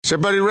Is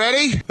everybody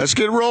ready? Let's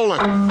get rolling.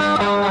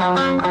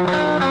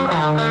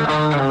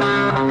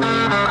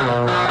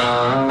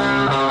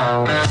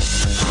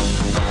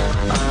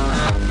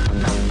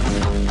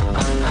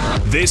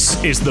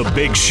 This is The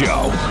Big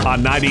Show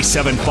on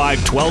 97.5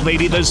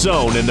 1280 The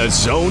Zone and The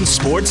Zone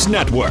Sports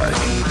Network.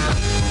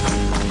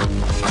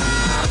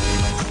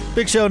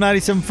 Big Show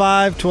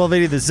 97.5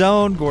 1280 The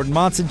Zone. Gordon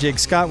Monson, Jake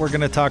Scott. We're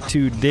going to talk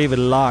to David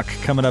Locke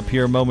coming up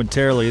here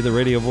momentarily, the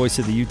radio voice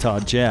of the Utah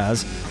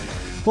Jazz.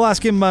 We'll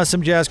ask him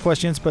some Jazz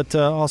questions, but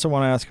also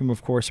want to ask him,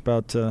 of course,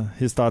 about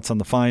his thoughts on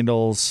the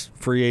finals,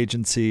 free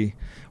agency,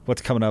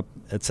 what's coming up,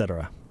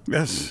 etc.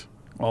 Yes,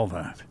 all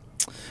that.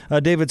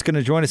 David's going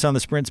to join us on the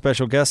Sprint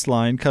special guest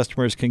line.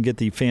 Customers can get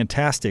the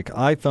fantastic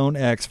iPhone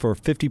X for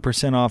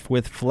 50% off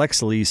with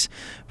FlexLease.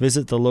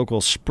 Visit the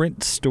local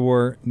Sprint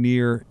store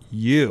near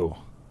you.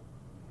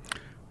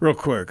 Real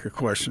quick, a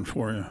question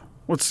for you.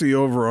 What's the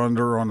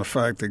over-under on the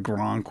fact that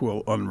Gronk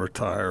will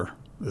unretire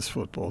this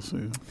football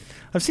season?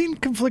 I've seen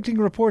conflicting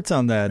reports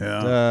on that.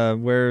 Yeah.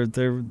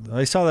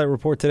 I saw that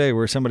report today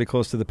where somebody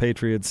close to the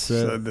Patriots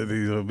said that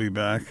he'll be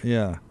back.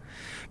 Yeah.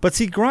 But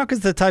see, Gronk is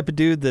the type of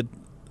dude that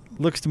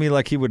looks to me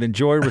like he would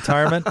enjoy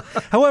retirement.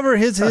 However,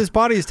 his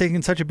body is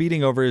taking such a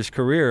beating over his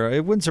career.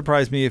 It wouldn't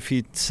surprise me if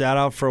he sat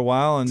out for a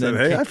while and said,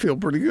 then I feel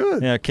pretty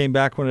good. Yeah, came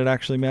back when it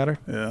actually mattered.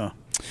 Yeah.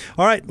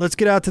 All right, let's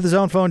get out to the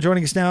Zone phone.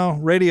 Joining us now,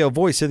 radio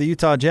voice of the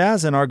Utah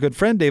Jazz and our good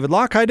friend David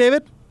Locke. Hi,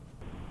 David.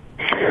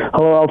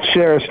 Hello. I'll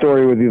share a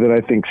story with you that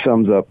I think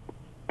sums up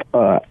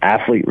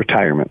athlete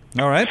retirement.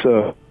 All right.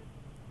 So,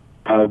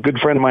 a good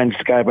friend of mine is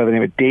a guy by the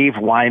name of Dave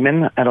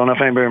Wyman. I don't know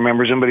if anybody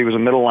remembers him, but he was a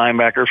middle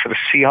linebacker for the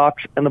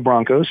Seahawks and the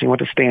Broncos. He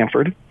went to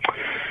Stanford.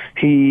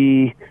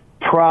 He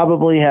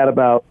probably had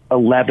about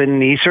 11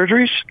 knee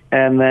surgeries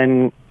and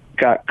then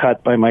got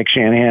cut by Mike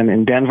Shanahan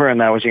in Denver,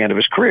 and that was the end of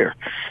his career.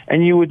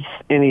 And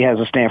he has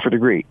a Stanford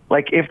degree.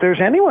 Like, if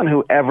there's anyone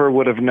who ever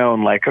would have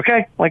known,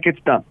 okay,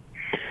 it's done.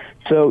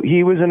 So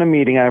he was in a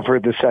meeting. I've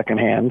heard this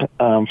secondhand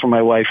from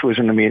my wife, who was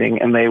in the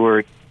meeting, and they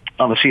were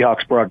on the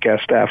Seahawks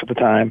broadcast staff at the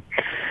time.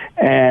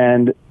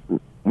 And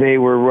they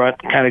were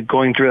kind of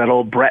going through that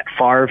old Brett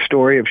Favre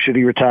story of should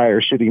he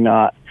retire, should he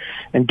not.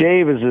 And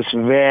Dave is this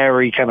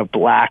very kind of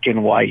black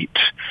and white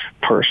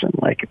person.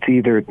 Like, it's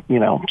either,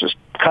 just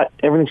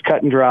everything's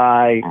cut and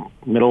dry,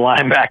 middle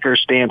linebacker,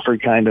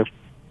 Stanford kind of.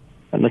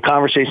 And the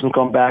conversation's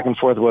going back and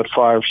forth what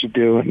Favre should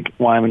do. And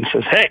Wyman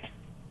says, hey,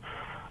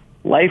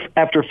 life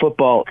after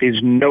football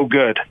is no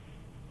good.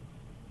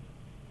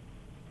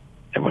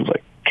 Everyone's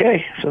like,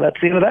 okay, so that's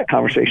the end of that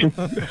conversation.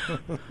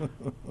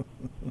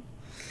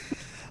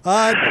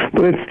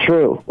 But it's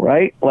true,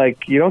 right?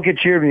 Like, you don't get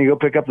cheered when you go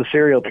pick up the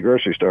cereal at the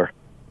grocery store.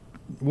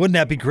 Wouldn't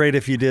that be great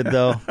if you did,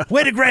 though?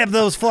 Way to grab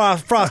those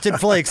frosted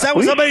flakes. That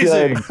was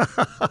amazing.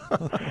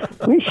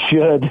 We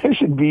should. There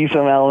should be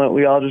some element.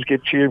 We all just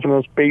get cheered for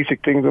those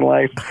basic things in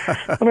life.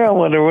 I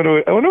wonder what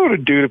it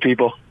would do to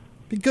people.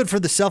 Be good for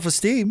the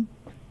self-esteem.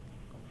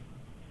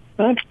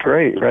 That's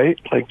great, right?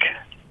 Like,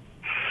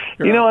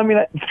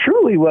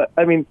 truly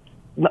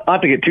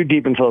not to get too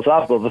deep and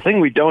philosophical, the thing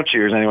we don't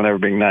cheer is anyone ever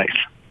being nice.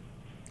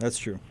 That's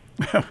true.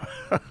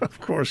 Of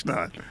course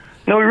not.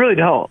 No, we really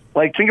don't.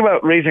 Like, think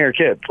about raising our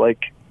kids.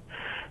 Like,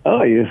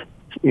 oh, you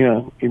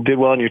did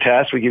well in your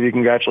test. We give you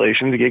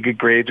congratulations. You get good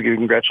grades. We give you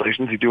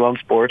congratulations. You do well in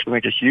sports. We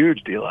make a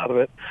huge deal out of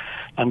it.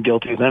 I'm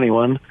guilty as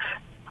anyone.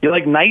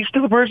 You're, nice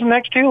to the person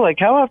next to you. Like,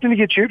 how often do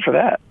you get cheered for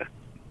that?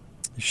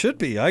 You should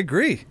be. I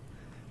agree.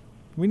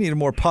 We need a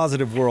more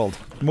positive world,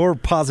 more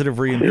positive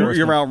reinforcement.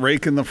 You're out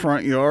raking the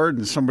front yard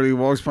and somebody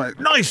walks by,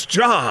 nice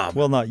job.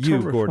 Well, not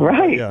you, Gordon.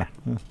 Right. Yeah.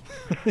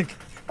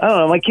 I don't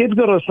know. My kids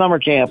go to a summer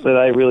camp that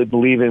I really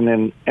believe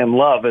in and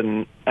love,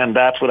 and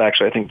that's what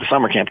actually I think the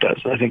summer camp does.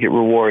 I think it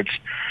rewards.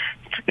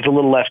 It's a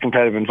little less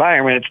competitive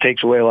environment. It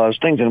takes away a lot of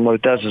things, and what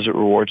it does is it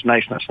rewards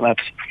niceness,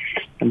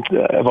 and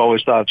I've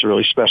always thought it's a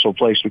really special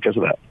place because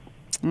of that.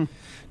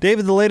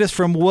 David, the latest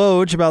from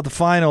Woj about the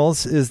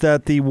finals is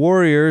that the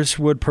Warriors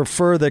would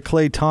prefer that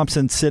Klay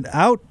Thompson sit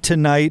out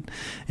tonight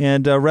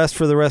and rest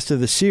for the rest of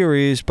the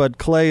series, but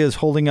Klay is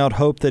holding out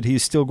hope that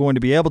he's still going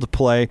to be able to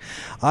play.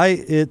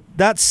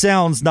 That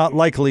sounds not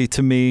likely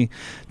to me.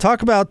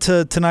 Talk about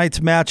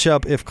tonight's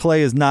matchup if Klay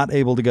is not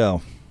able to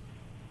go.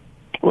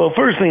 Well,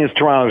 first thing is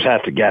Toronto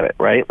has to get it,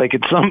 right? Like,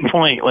 at some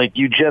point,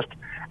 you just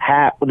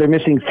have – they're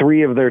missing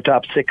 3 of their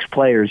top 6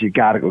 players. You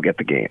got to go get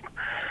the game.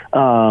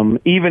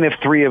 Even if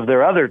 3 of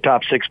their other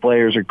top 6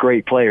 players are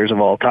great players of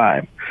all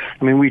time.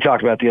 I mean, we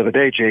talked about the other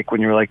day, Jake, when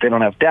you were like, they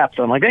don't have depth.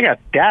 I'm like, they got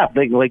depth.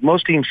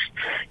 Most teams,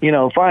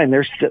 fine.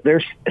 Their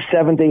 7th,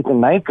 8th,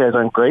 and 9th guys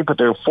aren't great, but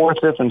their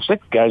 4th, 5th, and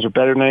 6th guys are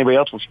better than anybody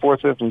else's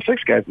 4th, 5th, and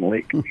 6th guys in the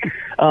league.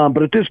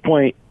 But at this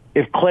point,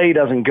 if Klay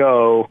doesn't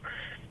go,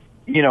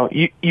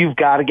 you've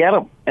got to get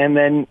him. And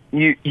then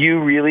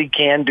you really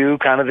can do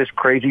kind of this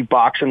crazy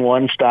box and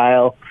one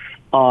style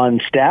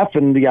on Steph,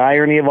 and the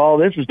irony of all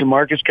this is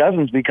DeMarcus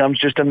Cousins becomes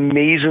just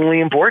amazingly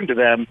important to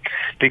them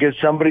because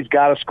somebody's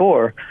got to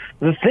score.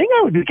 The thing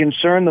I would be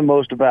concerned the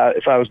most about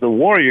if I was the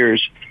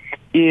Warriors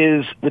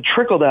is the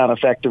trickle-down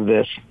effect of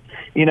this.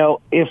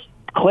 If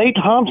Klay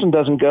Thompson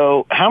doesn't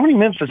go, how many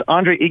minutes does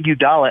Andre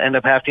Iguodala end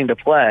up having to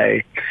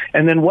play?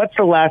 And then what's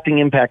the lasting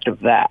impact of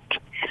that?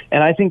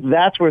 And I think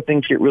that's where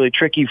things get really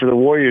tricky for the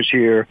Warriors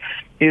here,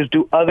 is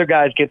do other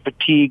guys get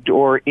fatigued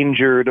or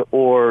injured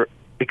or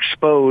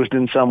exposed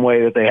in some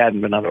way that they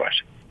hadn't been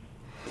otherwise?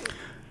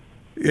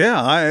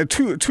 Yeah,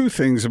 two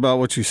things about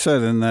what you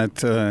said in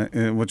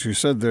that what you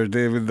said there,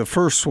 David. The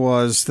first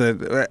was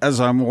that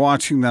as I'm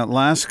watching that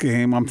last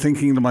game, I'm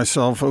thinking to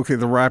myself, okay,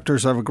 the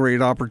Raptors have a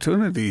great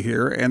opportunity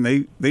here, and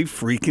they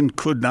freaking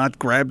could not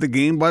grab the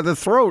game by the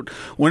throat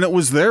when it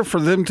was there for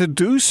them to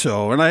do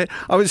so. And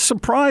I was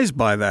surprised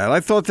by that. I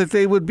thought that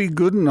they would be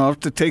good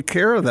enough to take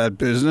care of that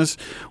business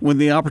when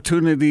the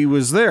opportunity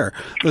was there.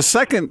 The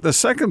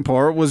second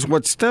part was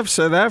what Steph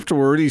said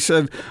afterward. He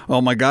said,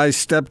 "Oh, my guys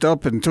stepped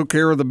up and took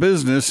care of the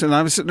business." And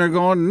I was sitting there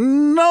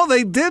going, no,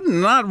 they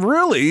didn't. Not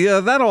really.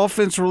 That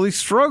offense really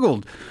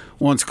struggled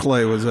once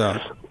Klay was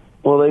out.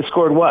 Well, they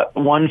scored,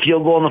 one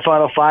field goal in the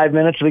final 5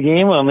 minutes of the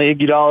game on the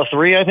Iguodala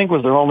 3, I think,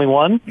 was their only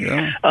one.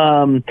 Yeah.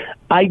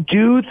 I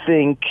do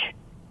think,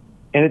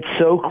 and it's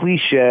so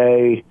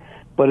cliche,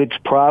 but it's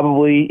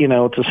probably,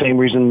 it's the same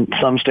reason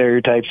some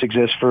stereotypes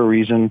exist for a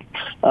reason.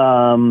 It's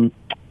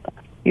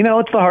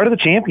the heart of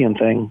the champion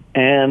thing.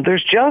 And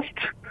there's just...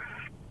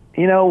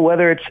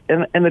 whether it's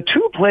and the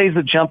two plays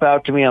that jump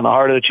out to me on the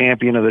heart of the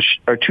champion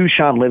are two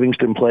Sean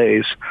Livingston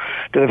plays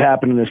that have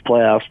happened in this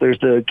playoffs. There's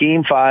the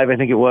Game 5, I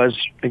think it was,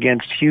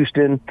 against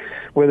Houston,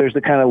 where there's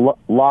the kind of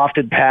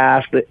lofted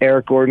pass that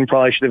Eric Gordon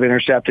probably should have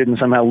intercepted, and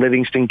somehow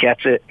Livingston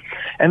gets it.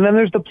 And then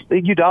there's the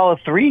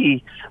Iguodala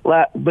 3,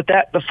 but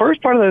the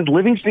first part of that is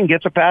Livingston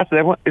gets a pass that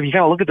everyone, if you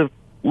kind of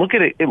look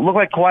at it, it looked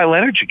like Kawhi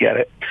Leonard should get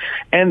it.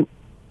 And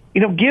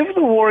give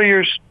the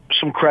Warriors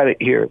some credit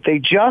here. They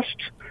just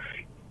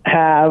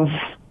have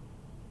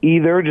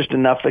either just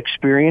enough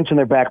experience in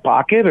their back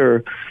pocket,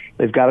 or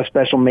they've got a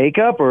special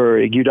makeup, or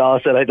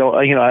Iguodala said,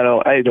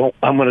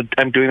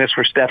 I'm doing this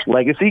for Steph's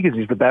legacy because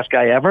he's the best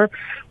guy ever.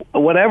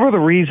 Whatever the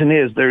reason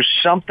is, there's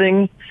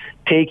something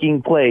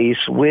taking place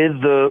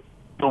with the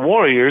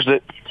Warriors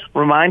that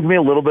reminds me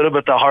a little bit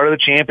about the heart of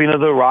the champion of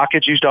the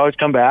Rockets used to always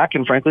come back.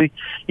 And frankly,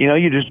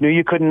 you just knew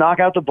you couldn't knock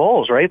out the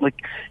Bulls, right? Like,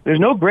 there's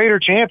no greater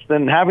chance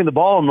than having the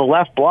ball in the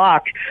left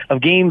block of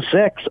Game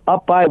 6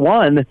 up by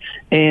 1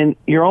 in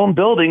your own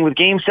building with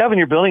Game 7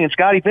 you're building and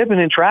Scottie Pippen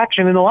in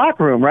traction in the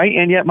locker room, right?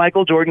 And yet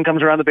Michael Jordan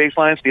comes around the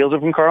baseline and steals it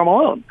from Karl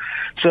Malone.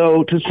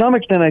 So to some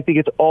extent, I think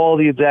it's all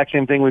the exact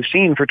same thing we've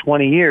seen for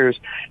 20 years,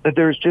 that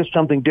there's just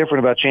something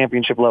different about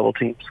championship level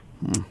teams.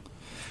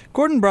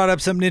 Gordon brought up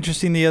something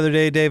interesting the other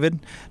day, David.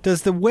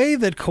 Does the way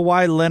that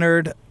Kawhi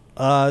Leonard,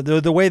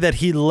 the way that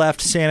he left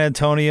San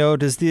Antonio,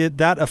 does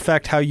that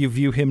affect how you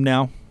view him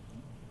now?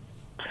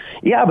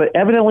 Yeah, but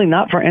evidently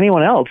not for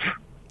anyone else.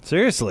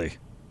 Seriously?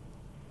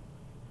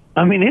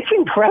 I mean, it's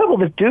incredible.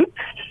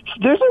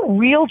 There's a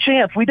real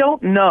chance. We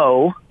don't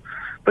know,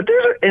 but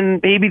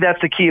and maybe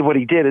that's the key of what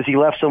he did, is he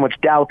left so much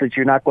doubt that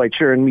you're not quite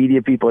sure, and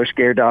media people are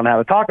scared down how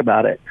to talk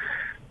about it.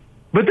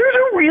 But there's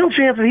a real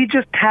chance that he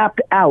just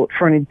tapped out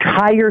for an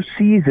entire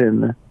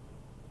season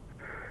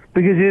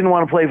because he didn't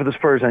want to play for the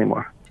Spurs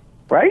anymore,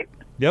 right?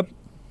 Yep.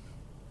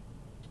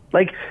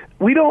 Like,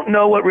 we don't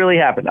know what really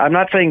happened. I'm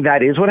not saying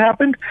that is what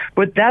happened,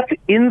 but that's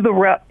in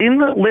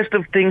the list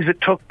of things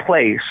that took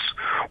place.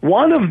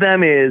 One of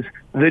them is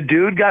the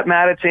dude got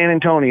mad at San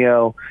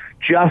Antonio,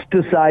 just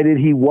decided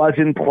he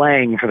wasn't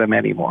playing for them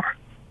anymore.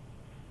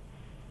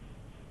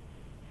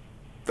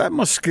 That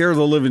must scare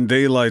the living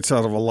daylights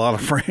out of a lot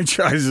of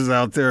franchises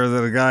out there,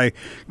 that a guy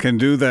can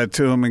do that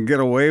to him and get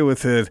away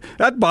with it.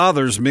 That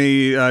bothers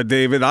me,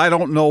 David. I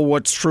don't know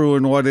what's true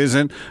and what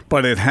isn't,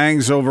 but it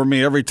hangs over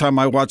me every time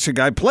I watch a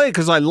guy play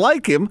because I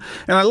like him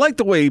and I like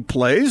the way he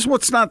plays.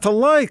 What's not to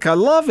like? I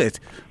love it.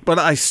 But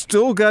I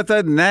still got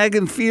that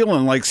nagging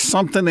feeling like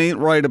something ain't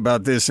right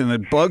about this, and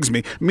it bugs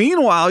me.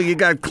 Meanwhile, you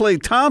got Klay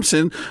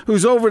Thompson,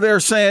 who's over there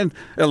saying,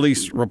 at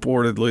least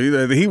reportedly,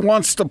 that he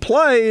wants to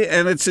play,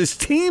 and it's his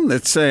team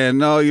that's saying,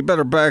 no, you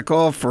better back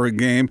off for a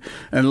game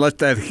and let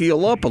that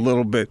heal up a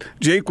little bit.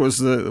 Jake was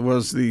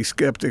the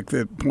skeptic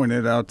that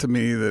pointed out to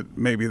me that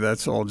maybe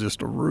that's all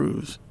just a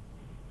ruse.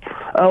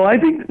 Oh, I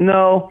think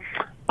on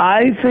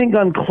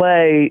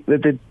Klay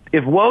that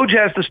if Woj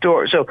has the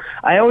story, so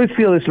I always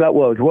feel this about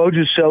Woj. Woj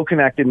is so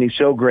connected and he's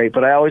so great,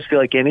 but I always feel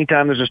like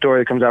anytime there's a story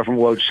that comes out from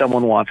Woj,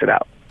 someone wants it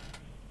out.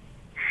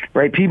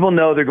 Right? People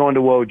know they're going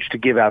to Woj to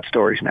give out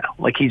stories now.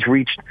 Like, he's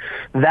reached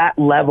that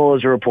level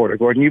as a reporter.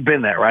 Gordon, you've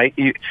been there, right?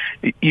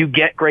 You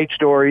get great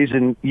stories,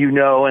 and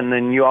and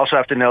then you also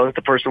have to know that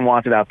the person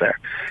wants it out there.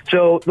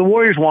 So the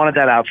Warriors wanted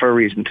that out for a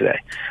reason today,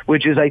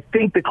 which is I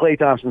think that Klay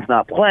Thompson's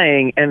not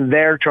playing, and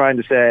they're trying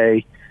to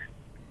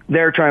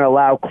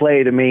allow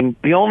Klay to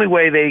the only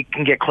way they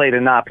can get Klay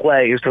to not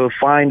play is to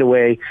find a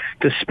way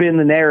to spin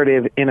the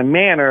narrative in a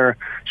manner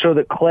so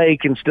that Klay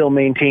can still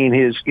maintain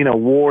his,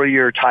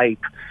 warrior type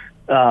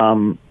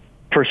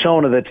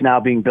persona that's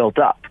now being built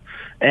up.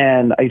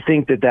 And I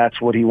think that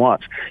that's what he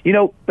wants.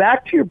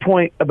 Back to your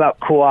point about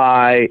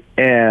Kawhi,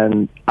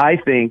 and I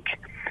think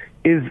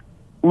is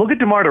look at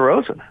DeMar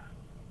DeRozan.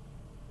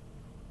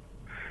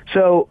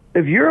 So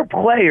if you're a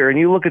player and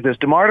you look at this,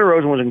 DeMar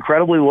DeRozan was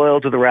incredibly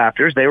loyal to the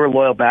Raptors. They were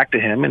loyal back to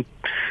him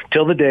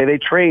until the day they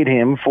trade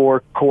him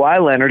for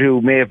Kawhi Leonard,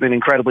 who may have been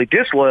incredibly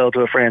disloyal to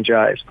a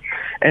franchise.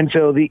 And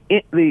so the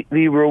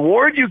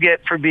reward you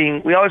get for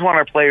being, we always want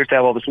our players to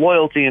have all this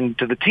loyalty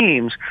to the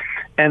teams,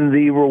 and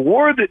the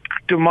reward that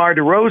DeMar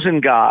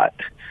DeRozan got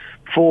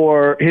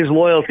for his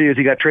loyalty is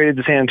he got traded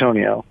to San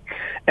Antonio.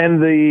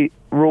 And the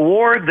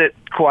reward that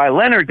Kawhi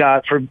Leonard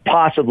got for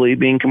possibly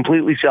being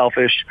completely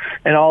selfish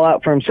and all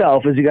out for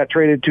himself is he got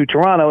traded to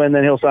Toronto, and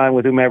then he'll sign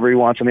with whomever he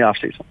wants in the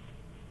offseason.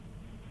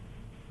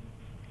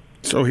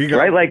 So he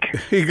got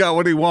he got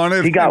what he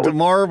wanted.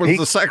 DeMar was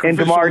the sacrificial and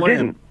DeMar lamb.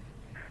 Didn't.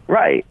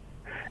 Right.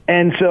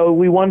 And so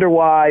we wonder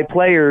why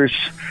players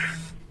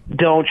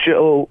don't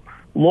show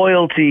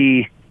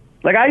loyalty.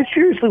 Like, I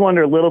seriously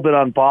wonder a little bit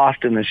on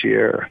Boston this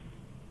year.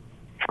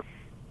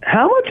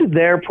 How much of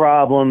their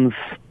problems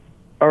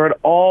are at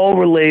all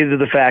related to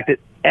the fact that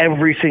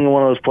every single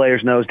one of those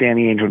players knows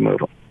Danny Ainge would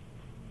move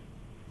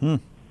them?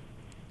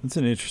 That's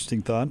an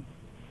interesting thought.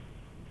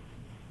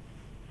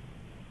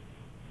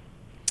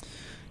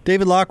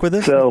 David Locke with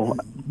us. So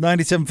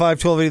 97.5,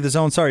 1280 The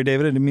Zone. Sorry,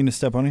 David, I didn't mean to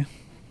step on you.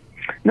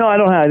 No, I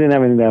didn't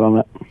have anything to add on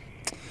that.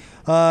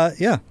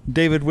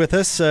 David with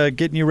us,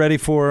 getting you ready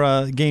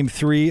for Game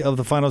 3 of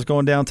the finals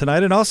going down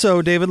tonight. And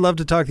also, David, love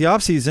to talk the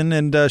offseason.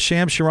 And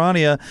Shams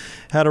Charania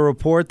had a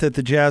report that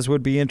the Jazz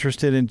would be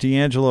interested in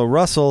D'Angelo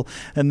Russell.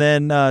 And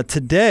then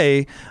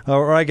today,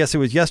 or I guess it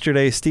was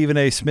yesterday, Stephen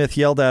A. Smith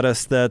yelled at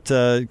us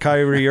that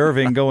Kyrie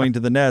Irving going to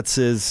the Nets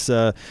is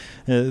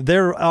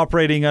they're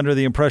operating under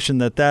the impression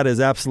that is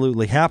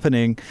absolutely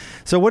happening.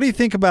 So what do you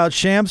think about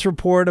Shams'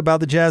 report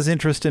about the Jazz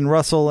interest in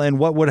Russell, and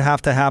what would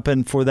have to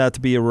happen for that to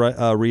be a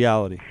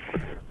reality?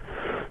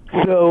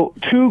 So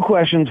 2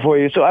 questions for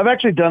you. So I've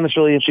actually done this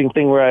really interesting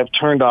thing where I've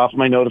turned off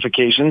my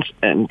notifications,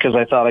 and because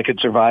I thought I could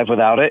survive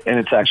without it, and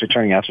it's actually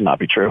turning out to not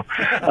be true.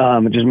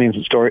 It just means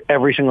the story.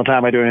 Every single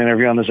time I do an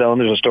interview on the Zone,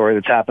 there's a story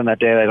that's happened that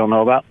day that I don't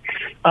know about.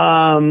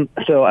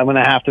 So I'm going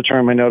to have to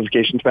turn my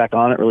notifications back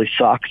on. It really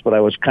sucks, but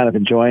I was kind of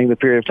enjoying the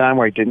period of time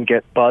where I didn't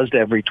get buzzed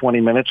every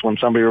 20 minutes when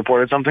somebody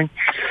reported something.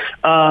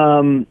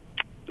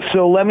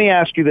 So let me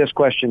ask you this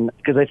question,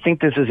 because I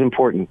think this is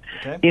important.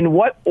 Okay. In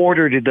what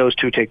order did those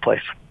 2 take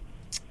place?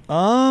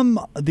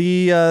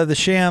 The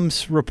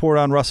Shams report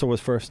on Russell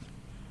was first.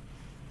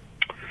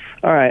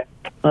 All right.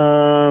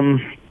 So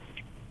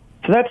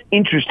that's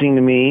interesting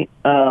to me.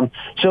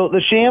 So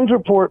the Shams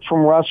report from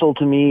Russell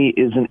to me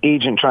is an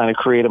agent trying to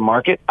create a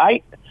market.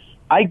 I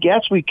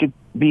guess we could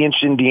be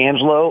interested in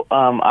D'Angelo.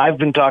 I've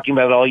been talking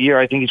about it all year.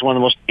 I think he's one of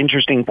the most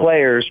interesting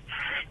players.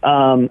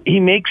 He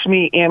makes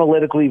me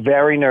analytically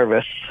very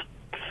nervous.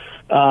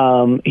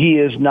 He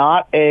is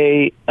not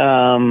a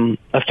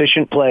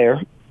efficient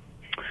player.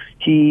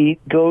 He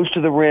goes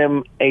to the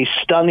rim a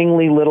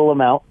stunningly little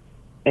amount,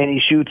 and he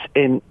shoots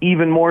an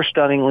even more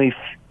stunningly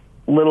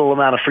little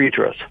amount of free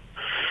throws.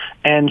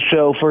 And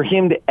so for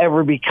him to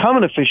ever become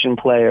an efficient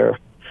player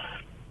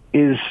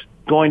is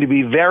going to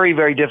be very,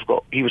 very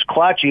difficult. He was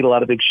clutch. He had a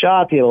lot of big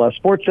shots. He had a lot of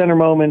Sports Center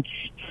moments.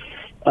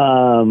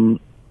 But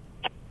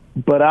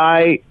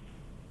I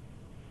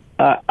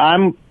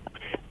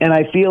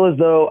feel as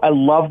though I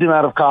loved him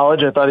out of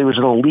college. I thought he was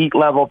an elite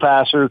level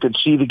passer who could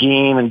see the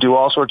game and do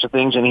all sorts of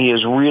things, and he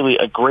is really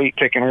a great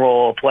pick and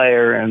roll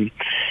player and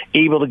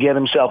able to get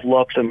himself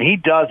looks. I mean, he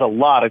does a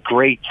lot of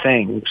great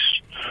things.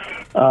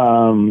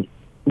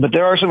 But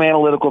there are some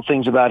analytical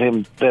things about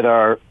him that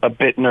are a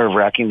bit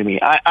nerve-wracking to me.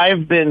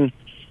 I've been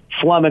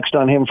flummoxed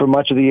on him for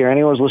much of the year.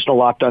 Anyone who's listened to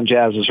Locked on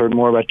Jazz has heard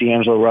more about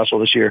D'Angelo Russell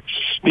this year,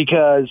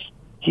 because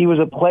he was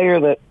a player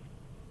that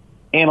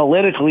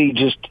analytically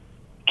just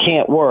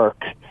can't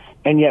work.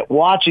 And yet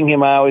watching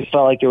him, I always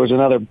felt like there was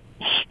another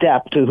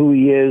step to who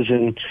he is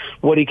and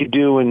what he could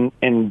do.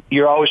 And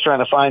you're always trying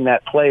to find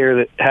that player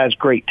that has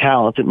great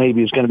talent that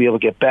maybe is going to be able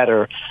to get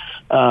better.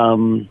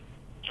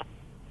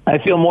 I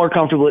feel more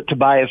comfortable that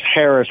Tobias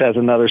Harris has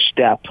another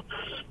step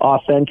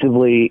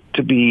offensively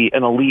to be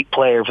an elite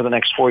player for the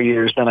next 4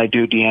 years than I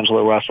do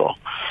D'Angelo Russell.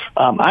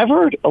 I've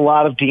heard a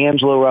lot of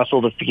D'Angelo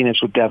Russell to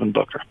Phoenix with Devin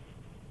Booker.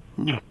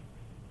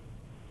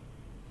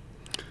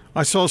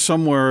 I saw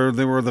somewhere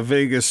there were the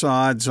Vegas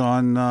odds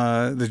on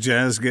the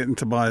Jazz getting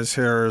Tobias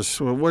Harris.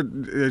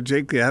 What,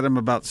 Jake, you had him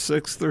about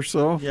 6th or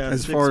so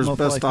as far as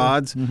best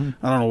odds? Mm-hmm.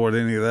 I don't know what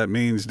any of that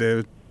means,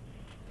 David.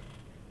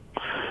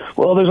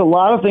 Well, there's a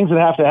lot of things that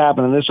have to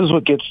happen, and this is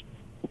what gets,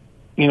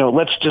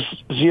 let's just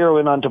zero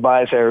in on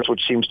Tobias Harris,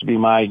 which seems to be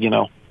my,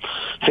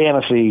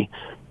 fantasy.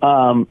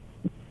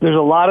 There's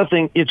a lot of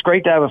things. It's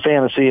great to have a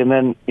fantasy, and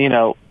then,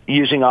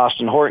 using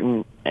Austin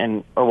Horton,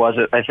 or was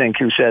it, I think,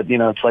 who said,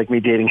 it's like me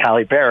dating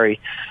Halle Berry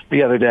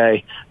the other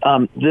day.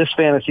 This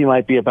fantasy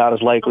might be about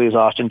as likely as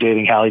Austin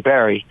dating Halle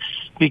Berry,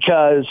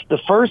 because the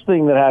first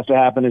thing that has to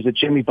happen is that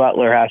Jimmy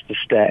Butler has to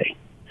stay.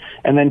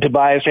 And then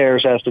Tobias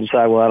Harris has to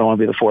decide, well, I don't want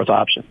to be the 4th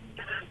option.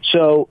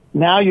 So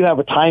now you have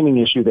a timing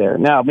issue there.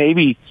 Now,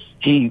 maybe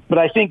but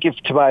I think if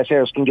Tobias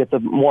Harris can get the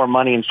more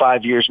money in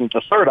 5 years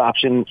into the 3rd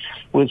option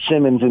with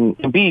Simmons and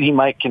Embiid, he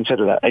might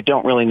consider that. I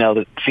don't really know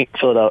that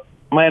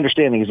my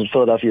understanding is that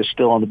Philadelphia is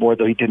still on the board,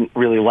 though he didn't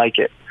really like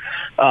it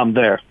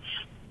there.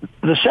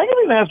 The second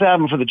thing that has to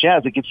happen for the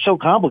Jazz that gets so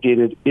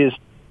complicated is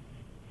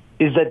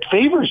that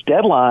Favors'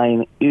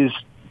 deadline is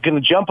going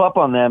to jump up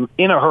on them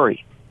in a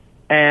hurry.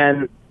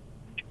 And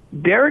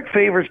Derek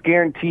Favors'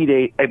 guarantee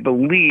date, I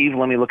believe,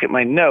 let me look at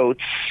my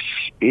notes,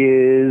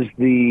 is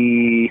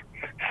the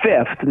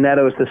 5th.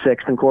 Neto is the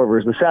 6th, and Korver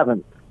is the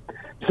 7th.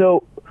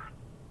 So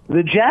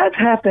the Jazz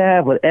have to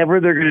have whatever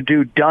they're going to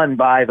do done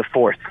by the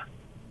 4th.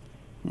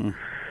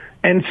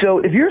 And so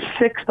if you're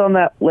 6th on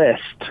that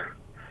list,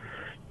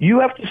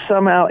 you have to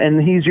somehow,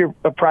 and he's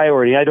a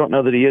priority. I don't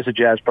know that he is a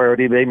Jazz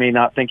priority. They may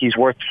not think he's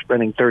worth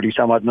spending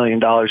 $30-some-odd million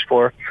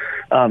for.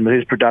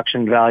 His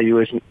production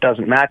value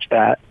doesn't match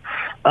that.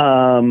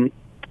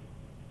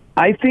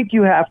 I think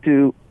you have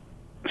to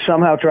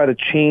somehow try to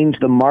change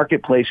the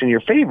marketplace in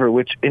your favor,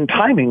 which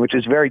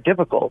is very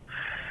difficult.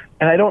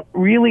 And I don't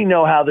really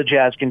know how the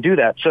Jazz can do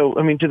that. So,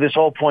 I mean, to this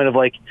whole point of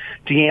like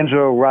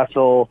D'Angelo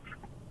Russell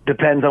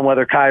depends on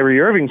whether Kyrie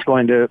Irving's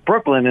going to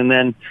Brooklyn, and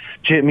then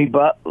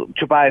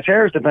Tobias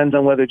Harris depends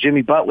on whether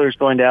Jimmy Butler's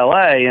going to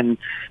LA, and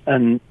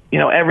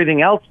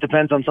everything else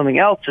depends on something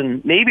else,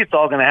 and maybe it's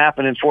all going to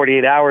happen in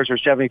 48 hours or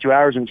 72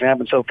 hours, and it's going to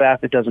happen so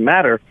fast it doesn't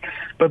matter.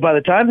 But by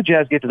the time the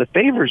Jazz get to the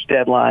Favors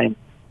deadline,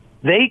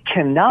 they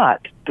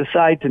cannot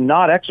decide to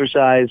not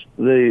exercise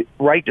the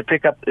right to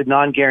pick up a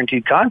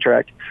non-guaranteed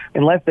contract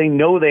unless they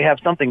know they have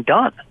something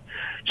done.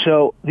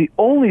 So the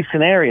only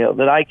scenario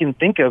that I can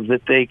think of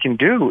that they can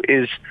do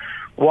is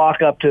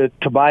walk up to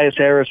Tobias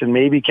Harris and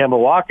maybe Kemba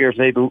Walker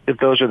if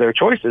those are their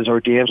choices, or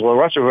D'Angelo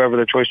Russell, whoever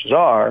their choices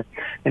are.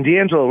 And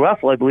D'Angelo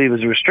Russell, I believe,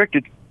 is a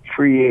restricted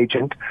free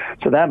agent,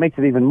 so that makes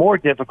it even more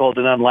difficult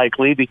and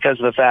unlikely because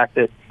of the fact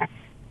that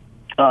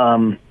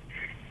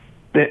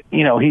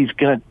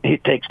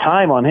it takes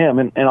time on him.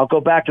 And I'll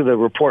go back to the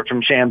report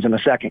from Shams in a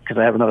second because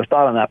I have another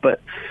thought on that. But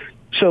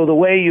so the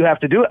way you have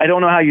to do it, I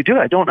don't know how you do it.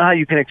 I don't know how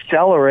you can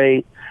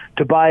accelerate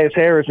Tobias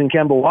Harris and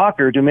Kemba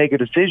Walker to make a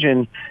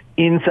decision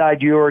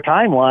inside your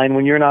timeline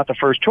when you're not the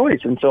first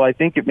choice. And so I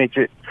think it makes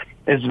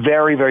it's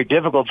very, very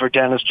difficult for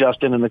Dennis,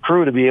 Justin, and the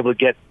crew to be able to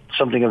get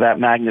something of that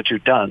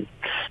magnitude done.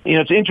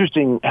 It's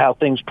interesting how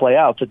things play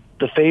out.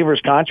 The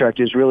Favors contract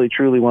is really,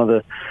 truly one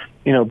of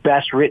the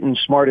best written,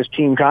 smartest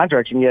team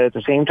contracts, and yet at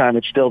the same time,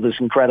 it's still this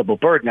incredible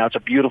bird. Now, it's a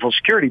beautiful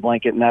security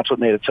blanket, and that's what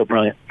made it so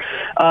brilliant.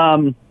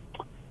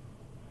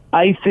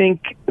 I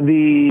think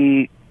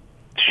the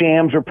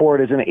Shams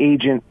report is an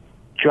agent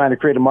trying to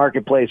create a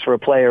marketplace for a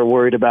player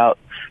worried about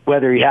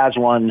whether he has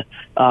one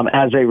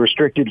as a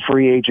restricted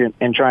free agent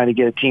and trying to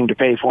get a team to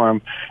pay for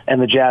him. And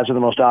the Jazz are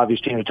the most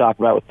obvious team to talk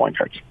about with point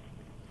guards.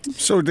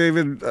 So,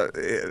 David,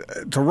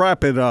 to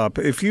wrap it up,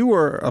 if you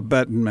were a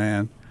betting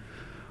man,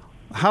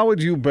 how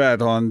would you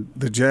bet on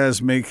the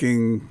Jazz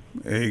making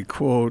a,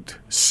 quote,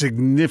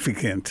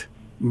 significant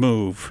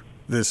move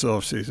this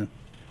offseason?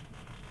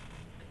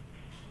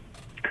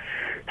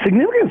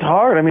 Significant is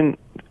hard. I mean,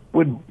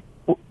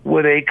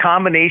 would a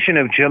combination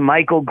of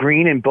JaMychal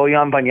Green and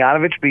Bojan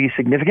Bogdanovic be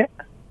significant?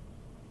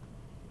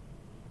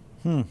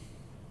 I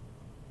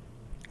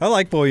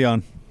like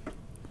Bojan.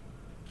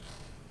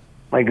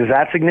 Like, is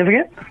that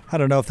significant? I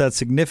don't know if that's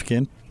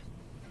significant.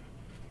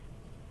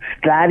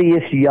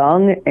 Thaddeus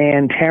Young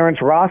and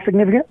Terrence Ross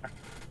significant?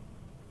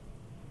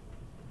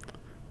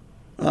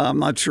 I'm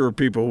not sure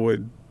people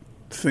would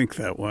think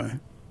that way.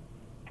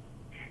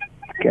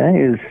 Okay,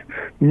 is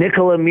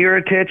Nikola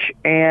Mirotic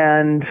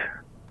and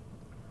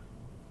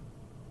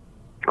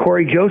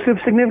Corey Joseph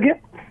significant?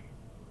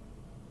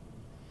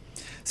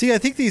 See, I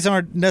think these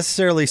aren't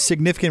necessarily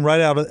significant right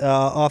out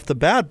off the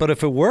bat, but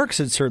if it works,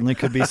 it certainly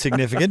could be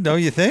significant,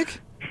 don't you think?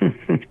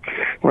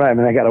 Right, I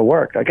mean, I got to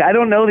work. Like, I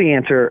don't know the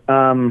answer.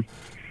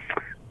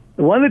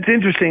 The one that's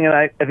interesting, and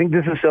I think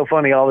this is so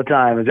funny all the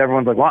time, is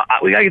everyone's like, well,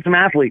 we got to get some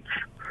athletes.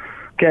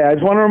 Okay, I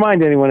just want to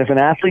remind anyone, if an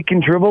athlete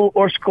can dribble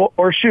or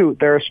shoot,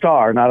 they're a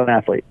star, not an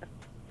athlete.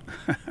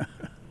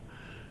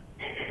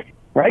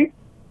 Right?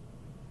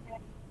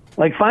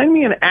 Like, find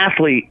me an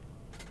athlete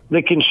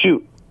that can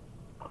shoot.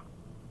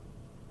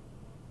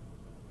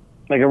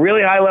 Like a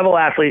really high-level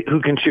athlete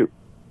who can shoot.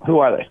 Who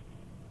are they?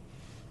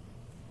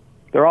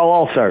 They're all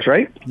all-stars,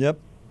 right? Yep.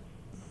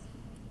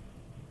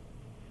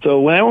 So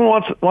when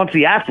everyone wants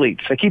the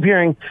athletes, I keep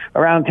hearing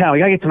around town, we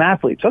got to get some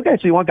athletes. Okay,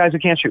 so you want guys who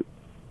can't shoot.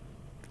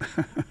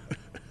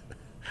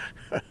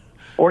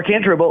 Or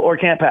can't dribble, or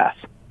can't pass.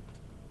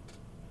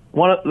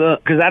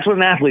 Because that's what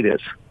an athlete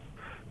is.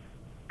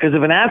 Because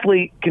if an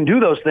athlete can do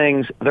those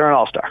things, they're an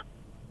all-star.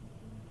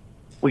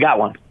 We got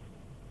one.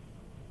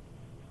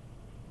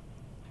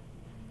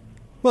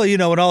 Well,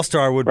 an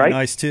all-star would be right?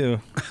 nice, too.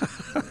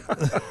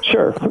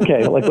 Sure.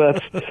 Okay.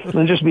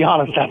 Then just be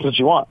honest. That's what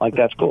you want. Like,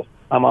 that's cool.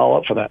 I'm all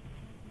up for that.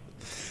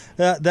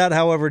 That,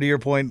 however, to your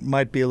point,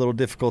 might be a little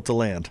difficult to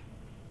land.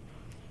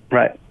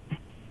 Right.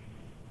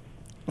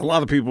 A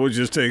lot of people would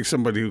just take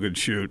somebody who could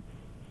shoot.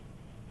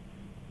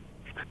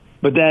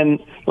 But then,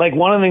 like,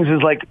 one of the things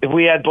is, like, if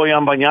we had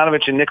Bojan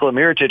Bogdanovic and Nikola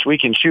Mirotic, we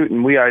can shoot,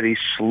 and we are the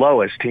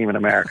slowest team in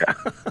America.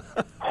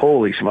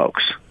 Holy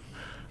smokes.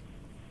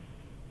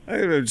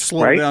 Hey,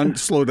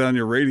 slow down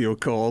your radio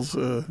calls,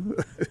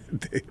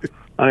 David.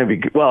 I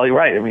mean, well, you're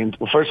right. I mean,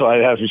 first of all, I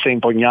have to be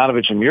saying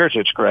Bogdanovic and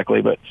Mirotic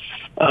correctly, but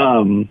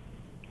I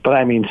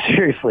mean,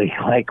 seriously,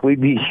 like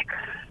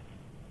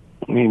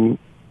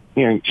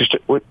just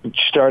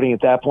starting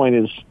at that point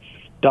is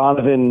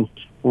Donovan,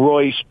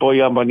 Royce,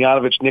 Bojan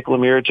Bogdanovic, Nikola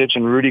Mirotic,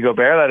 and Rudy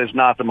Gobert. That is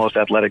not the most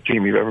athletic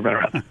team you've ever been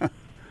around.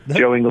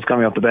 Joe Ingles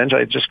coming off the bench,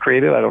 I just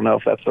created. I don't know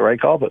if that's the right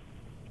call, but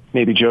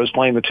maybe Joe's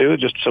playing the two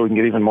just so we can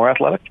get even more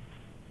athletic.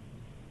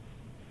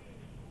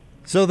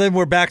 So then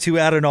we're back to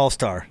add an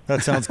all-star.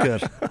 That sounds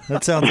good.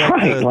 That sounds like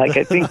right. Like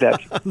I think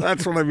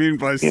that's what I mean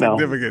by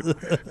significant.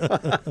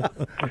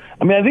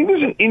 I mean, I think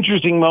there's an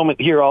interesting moment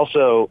here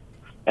also,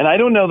 and I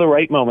don't know the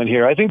right moment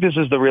here. I think this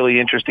is the really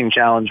interesting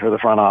challenge for the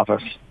front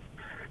office,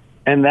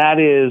 and that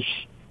is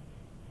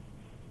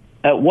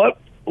at what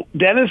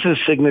Dennis's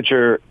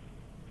signature,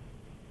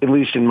 at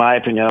least in my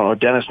opinion, I don't know what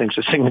Dennis thinks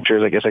his signature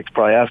is, I guess I could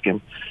probably ask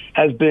him,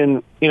 has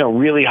been,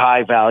 really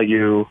high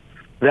value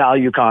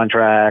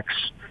contracts,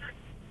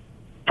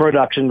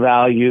 production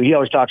value. He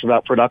always talks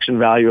about production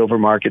value over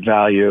market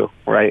value,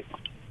 right?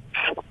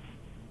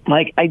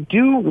 Like, I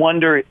do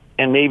wonder,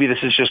 and maybe this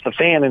is just the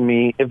fan in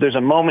me, if there's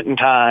a moment in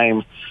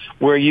time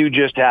where you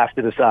just have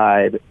to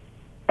decide,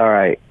 all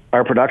right,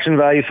 our production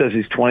value says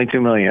he's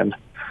 $22 million,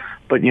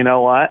 but you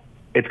know what?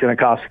 It's going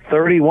to cost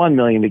 $31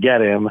 million to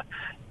get him,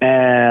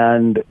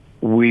 and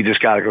we just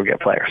got to go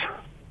get players.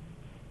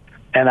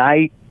 And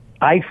I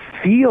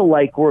feel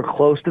like we're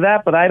close to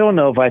that, but I don't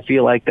know if I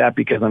feel like that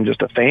because I'm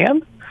just a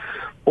fan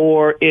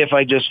or if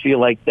I just feel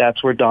like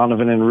that's where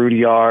Donovan and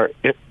Rudy are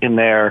in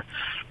their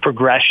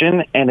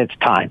progression and it's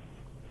time.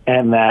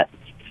 And that,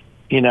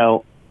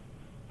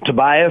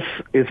 Tobias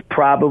is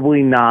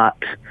probably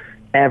not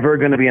ever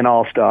going to be an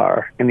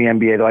all-star in the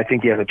NBA, though I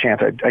think he has a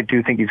chance. I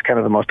do think he's kind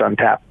of the most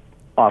untapped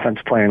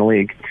offensive player in the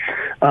league.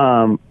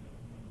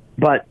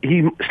 But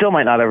he still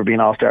might not ever be an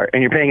all-star,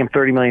 and you're paying him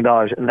 $30 million,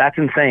 and that's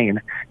insane,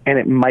 and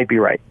it might be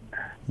right.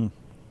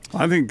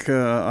 I think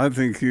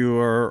you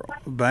are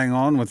bang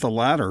on with the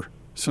latter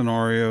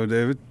scenario,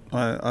 David.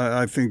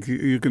 I think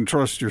you can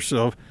trust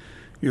yourself.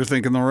 You're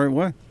thinking the right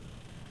way.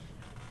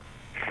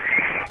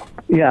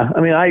 Yeah,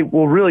 I mean, I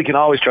really can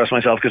always trust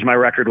myself because my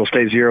record will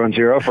stay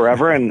 0-0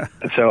 forever, and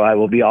so I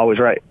will be always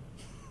right.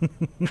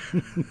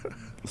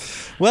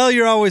 Well,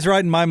 you're always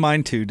right in my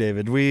mind, too,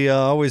 David. We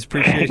always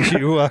appreciate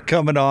you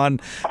coming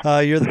on.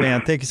 You're the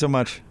man. Thank you so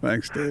much.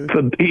 Thanks, David.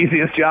 It's the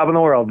easiest job in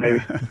the world,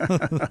 baby.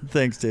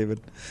 Thanks,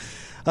 David.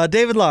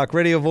 David Locke,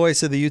 radio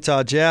voice of the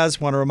Utah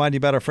Jazz. Want to remind you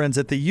about our friends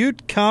at the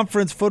Ute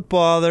Conference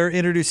Football. They're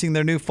introducing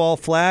their new Fall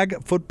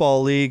Flag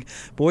Football League.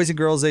 Boys and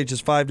girls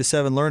ages 5 to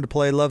 7 learn to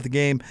play, love the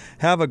game,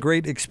 have a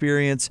great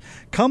experience.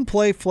 Come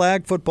play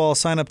flag football.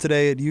 Sign up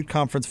today at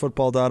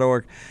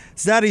uteconferencefootball.org.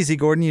 It's that easy,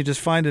 Gordon. You just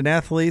find an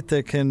athlete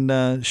that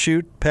can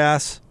shoot,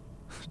 pass,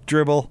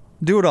 dribble,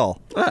 do it all.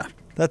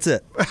 That's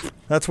it.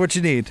 That's what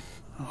you need.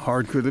 How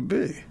hard could it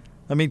be?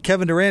 I mean,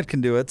 Kevin Durant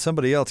can do it.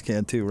 Somebody else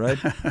can too, right?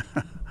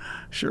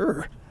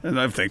 Sure. And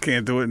if they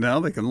can't do it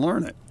now, they can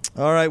learn it.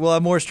 All right. We'll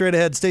have more straight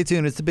ahead. Stay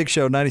tuned. It's The Big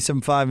Show, 97.5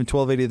 and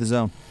 1280 The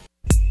Zone.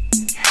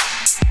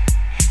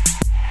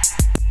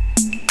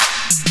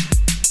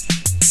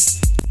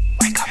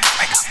 Wake up,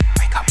 wake up,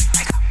 wake up,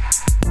 wake up.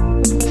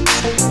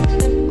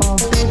 Oh,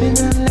 baby,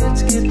 now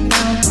let's get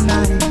down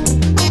tonight.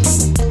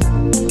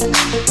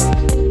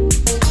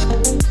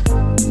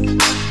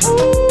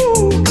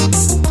 Ooh,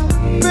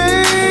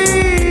 baby,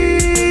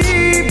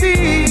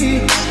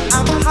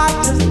 I'm hot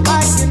just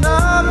like you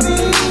love me.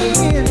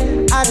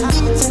 I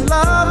need some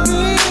loving.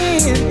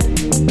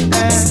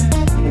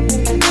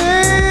 And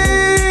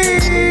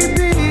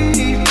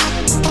baby,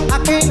 I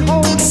can't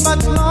hold it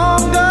much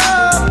longer.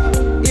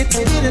 It's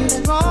getting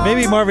strong.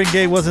 Maybe Marvin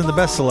Gaye wasn't the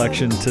best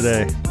selection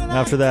today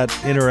after that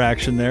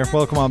interaction there.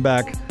 Welcome on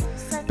back.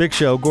 Big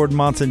Show, Gordon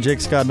Monson, Jake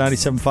Scott,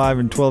 97.5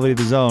 and 1280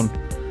 The Zone.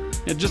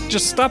 Yeah,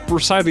 just stop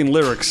reciting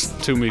lyrics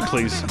to me,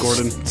 please,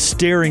 Gordon.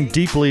 Staring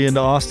deeply into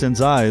Austin's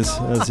eyes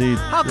as he...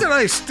 How can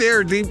I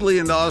stare deeply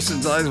into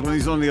Austin's eyes when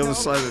he's on the other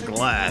side of the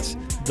glass?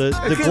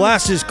 The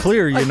glass is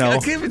clear, you know. I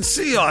can't even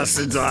see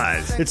Austin's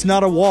eyes. It's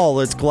not a wall,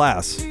 it's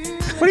glass.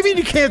 What do you mean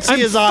you can't see I'm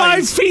his 5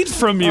 eyes? feet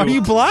from you. Are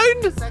you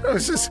blind? No,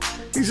 it's just,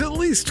 he's at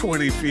least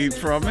 20 feet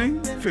from me.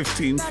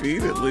 15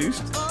 feet at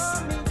least.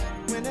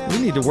 You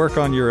need to work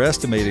on your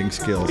estimating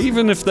skills.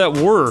 Even if that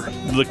were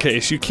the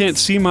case, you can't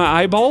see my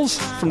eyeballs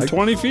from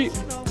 20 feet?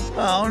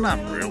 Oh, not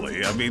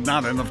really. I mean,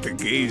 not enough to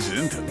gaze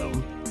into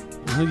them.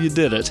 Well, you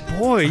did it.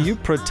 Boy, you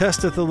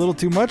protested a little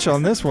too much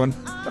on this one.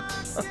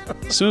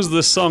 As soon as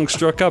this song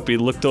struck up, he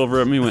looked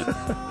over at me and went,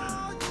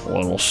 "A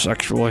little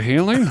sexual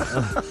healing?"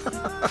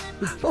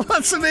 Well,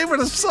 that's the name of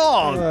the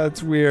song.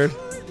 That's weird.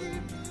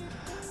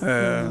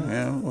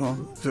 Yeah, well,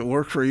 does it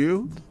work for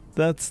you?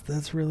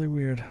 That's really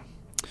weird.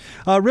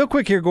 Real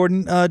quick here,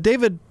 Gordon.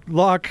 David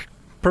Locke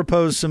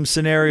proposed some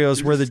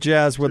scenarios where the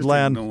Jazz would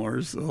land.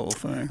 Ignores the whole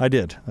thing. I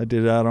did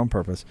that on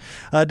purpose.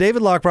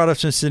 David Locke brought up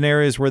some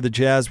scenarios where the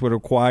Jazz would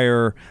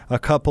acquire a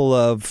couple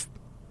of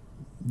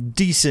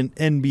decent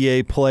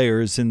NBA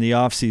players in the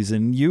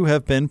offseason. You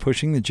have been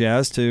pushing the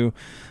Jazz to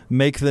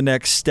make the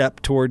next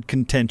step toward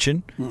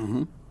contention.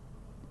 Mm-hmm.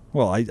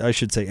 Well, I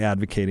should say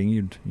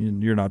advocating.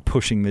 You're not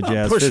pushing the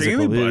Jazz pushing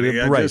physically. anybody.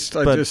 Right.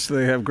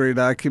 They have great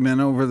acumen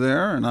over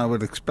there, and I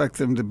would expect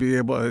them to be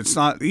able. It's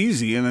not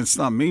easy, and it's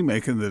not me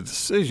making the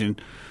decision,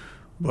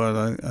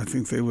 but I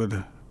think they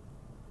would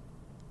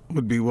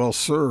be well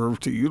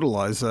served to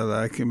utilize that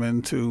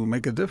acumen to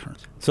make a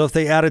difference. So if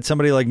they added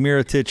somebody like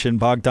Mirotic and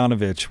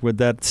Bogdanovich, would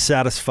that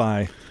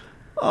satisfy?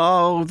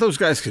 Oh, those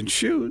guys can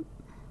shoot.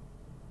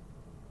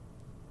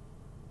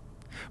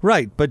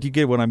 Right, but you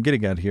get what I'm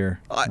getting at here.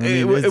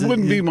 It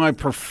wouldn't be my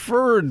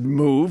preferred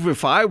move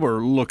if I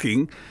were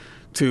looking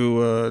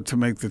to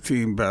make the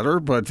team better,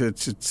 but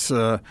it's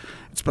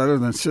better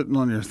than sitting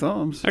on your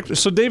thumbs. Actually,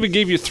 so David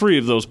gave you 3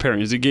 of those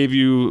pairings. He gave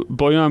you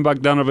Bojan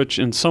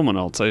Bogdanovic and someone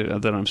else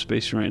that I'm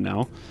spacing right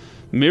now,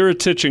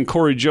 Mirotic and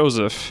Corey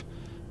Joseph,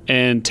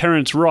 and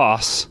Terrence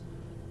Ross,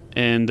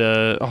 and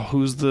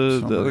who's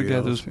the other guy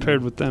that was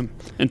paired with them?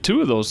 And 2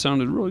 of those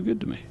sounded really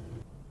good to me.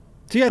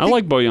 See, I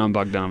like Bojan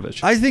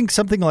Bogdanovic. I think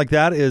something like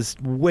that is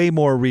way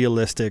more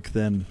realistic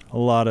than a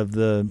lot of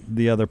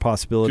the other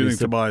possibilities. Do you think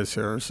Tobias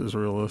Harris is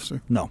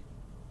realistic? No.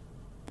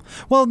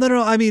 Well,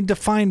 no. I mean,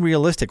 define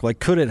realistic. Like,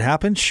 could it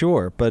happen?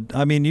 Sure. But,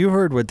 I mean, you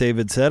heard what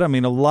David said. I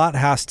mean, a lot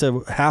has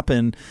to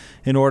happen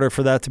in order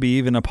for that to be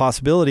even a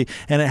possibility.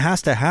 And it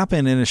has to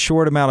happen in a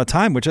short amount of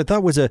time, which I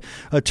thought was a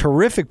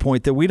terrific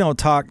point that we don't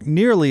talk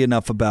nearly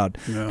enough about.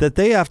 Yeah. That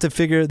they have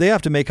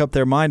to make up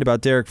their mind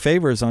about Derek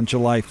Favors on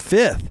July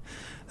 5th.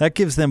 That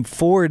gives them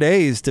 4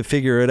 days to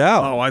figure it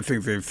out. Oh, I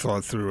think they've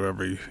thought through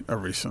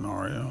every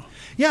scenario.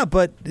 Yeah,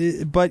 but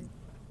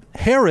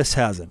Harris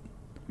hasn't.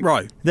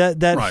 Right.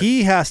 That right.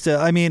 He has to.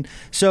 I mean,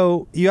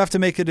 so you have to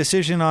make a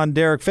decision on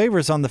Derek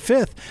Favors on the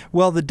 5th.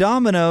 Well, the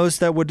dominoes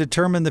that would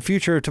determine the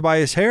future of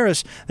Tobias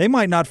Harris, they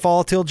might not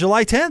fall till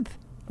July 10th.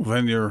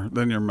 Then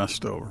you're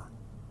messed over.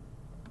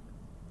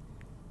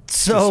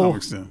 So, to some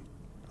extent.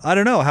 I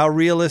don't know. How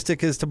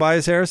realistic is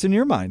Tobias Harris in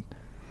your mind?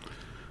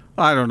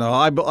 I don't know.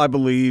 I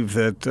believe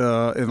that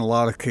in a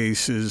lot of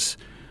cases,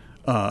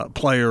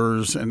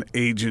 players and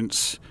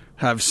agents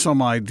have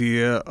some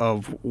idea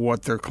of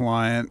what their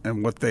client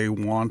and what they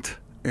want,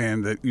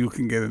 and that you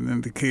can get an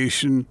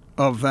indication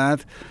of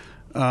that.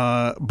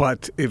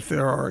 But if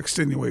there are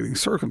extenuating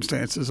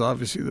circumstances,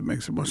 obviously that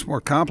makes it much more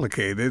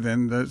complicated,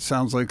 and it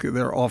sounds like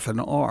there often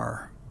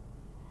are.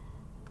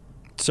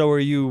 So are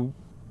you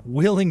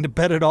willing to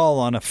bet it all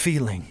on a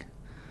feeling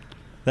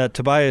that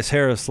Tobias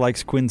Harris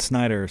likes Quinn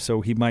Snyder,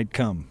 so he might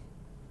come?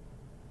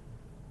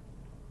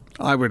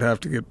 I would have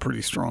to get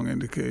pretty strong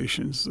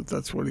indications that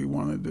that's what he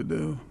wanted to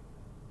do.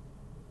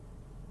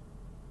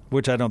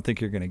 Which I don't think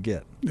you're going to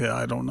get. Yeah,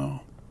 I don't know.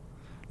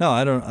 No,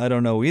 I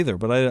don't know either,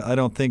 but I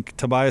don't think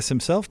Tobias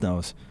himself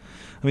knows.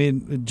 I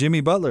mean,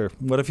 Jimmy Butler,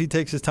 what if he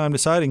takes his time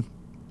deciding?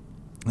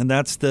 And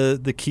that's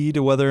the key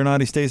to whether or not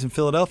he stays in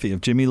Philadelphia.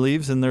 If Jimmy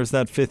leaves, then there's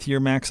that 5th-year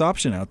max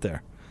option out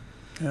there.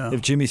 Yeah.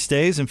 If Jimmy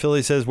stays and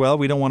Philly says, well,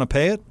 we don't want to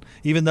pay it,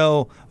 even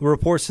though the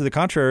reports to the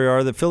contrary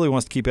are that Philly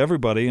wants to keep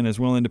everybody and is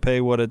willing to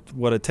pay what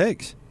it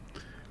takes.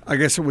 I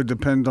guess it would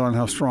depend on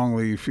how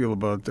strongly you feel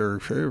about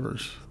Derek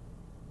Favors.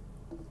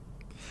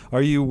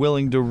 Are you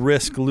willing to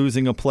risk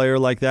losing a player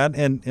like that?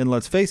 And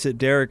let's face it,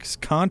 Derek's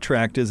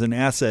contract is an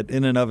asset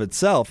in and of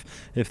itself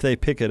if they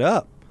pick it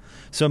up.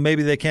 So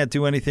maybe they can't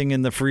do anything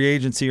in the free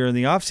agency or in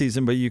the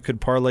offseason, but you could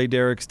parlay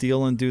Derek's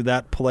deal and do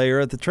that player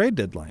at the trade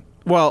deadline.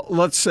 Well,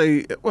 let's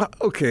say,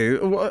 okay,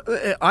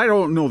 I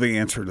don't know the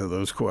answer to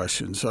those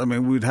questions. I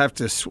mean, we'd have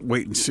to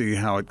wait and see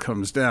how it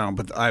comes down.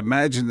 But I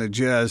imagine the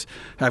Jazz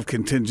have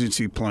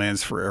contingency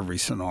plans for every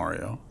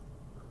scenario.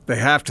 They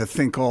have to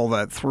think all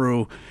that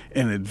through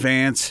in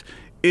advance.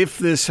 If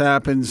this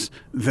happens,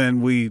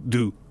 then we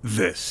do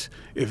this.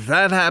 If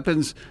that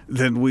happens,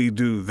 then we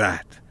do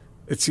that.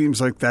 It seems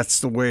like that's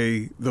the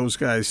way those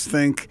guys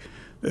think,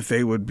 that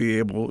they would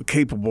be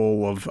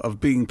capable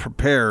of being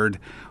prepared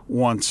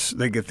once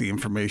they get the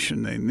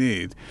information they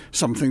need.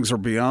 Some things are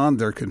beyond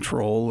their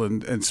control,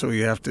 and so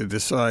you have to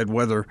decide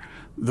whether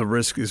the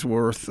risk is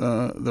worth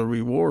the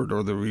reward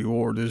or the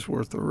reward is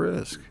worth the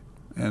risk.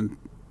 And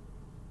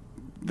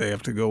they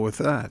have to go with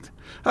that.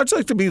 I'd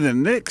like to be the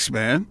Knicks,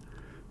 man,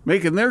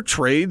 making their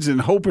trades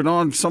and hoping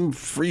on some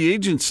free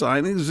agent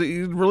signings that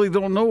you really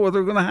don't know whether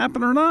they're going to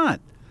happen or not.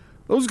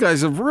 Those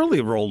guys have really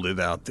rolled it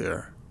out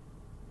there.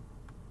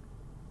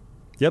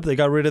 Yep, they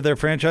got rid of their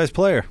franchise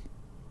player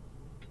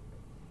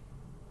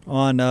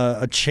on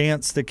a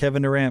chance that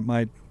Kevin Durant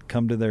might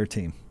come to their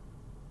team.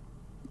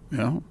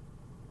 Yeah.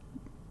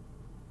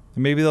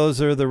 Maybe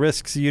those are the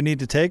risks you need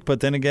to take, but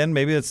then again,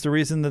 maybe it's the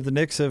reason that the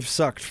Knicks have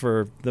sucked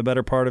for the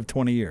better part of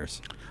 20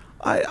 years.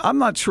 I'm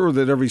not sure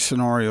that every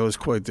scenario is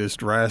quite this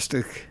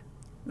drastic,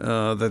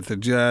 that the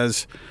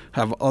Jazz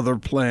have other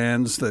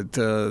plans that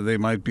they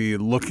might be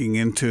looking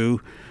into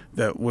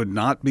that would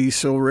not be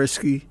so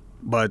risky,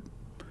 but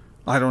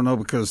I don't know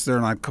because they're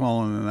not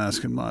calling and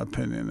asking my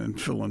opinion and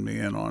filling me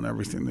in on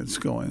everything that's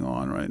going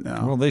on right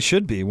now. Well, they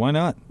should be. Why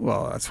not?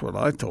 Well, that's what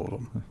I told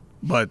them.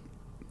 But,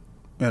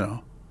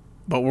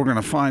 but we're going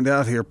to find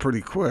out here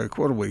pretty quick.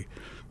 What are we,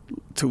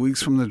 2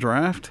 weeks from the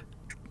draft?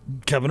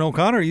 Kevin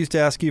O'Connor used to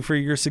ask you for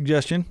your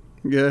suggestion.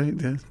 Yeah, he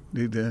did.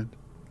 He did.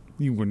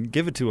 You wouldn't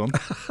give it to him.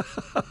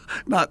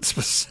 Not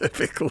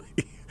specifically.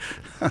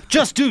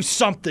 Just do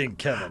something,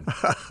 Kevin.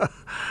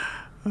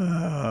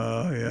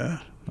 Oh, yeah.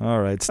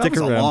 All right, stick that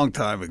was around. a long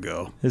time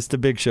ago. It's the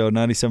Big Show,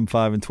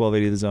 97.5 and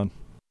 1280 The Zone.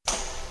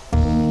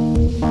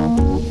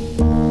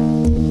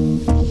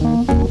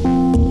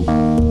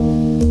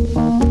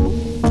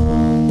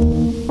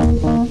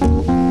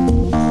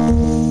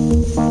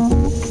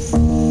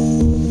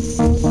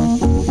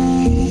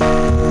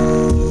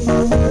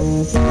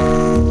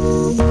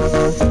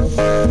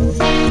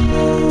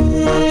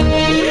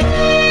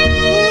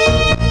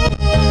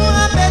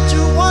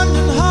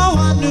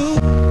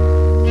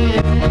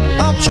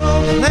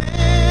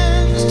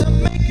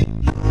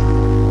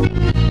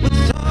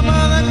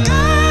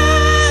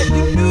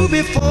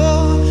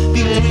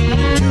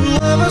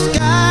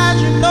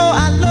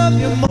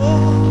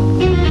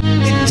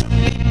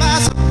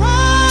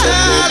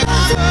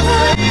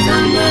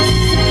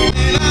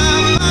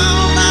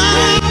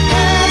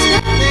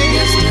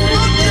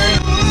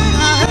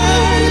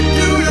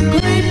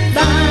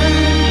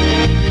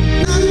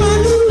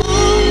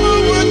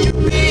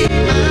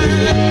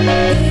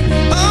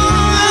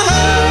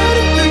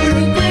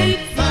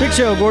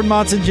 Show, Gordon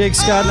Monson, Jake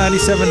Scott,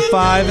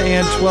 97.5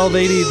 and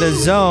 1280 The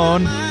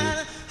Zone.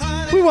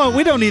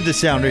 We don't need the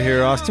sounder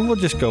here, Austin. We'll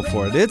just go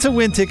for it. It's a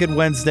Win Ticket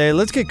Wednesday.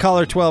 Let's get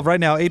caller 12 right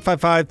now,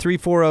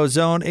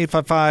 855-340-ZONE,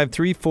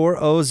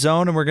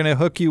 855-340-ZONE, and we're going to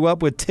hook you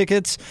up with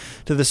tickets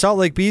to the Salt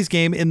Lake Bees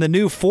game in the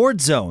new Ford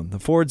Zone. The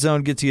Ford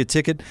Zone gets you a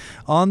ticket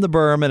on the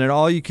berm and an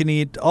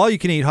all-you-can-eat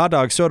hot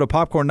dog, soda,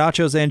 popcorn,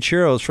 nachos, and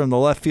churros from the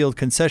left field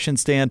concession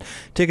stand.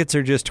 Tickets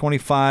are just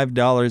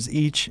 $25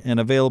 each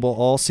and available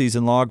all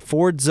season long.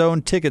 Ford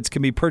Zone tickets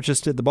can be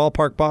purchased at the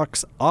ballpark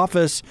box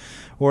office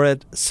or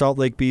at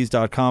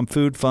saltlakebees.com.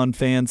 Food, fun,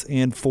 fans,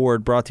 and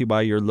Ford, brought to you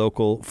by your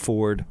local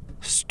Ford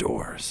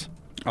stores.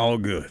 All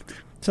good.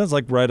 Sounds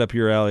like right up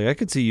your alley. I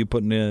could see you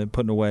putting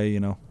away,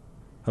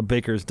 a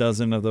baker's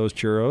dozen of those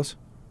churros.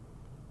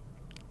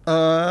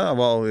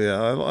 Well,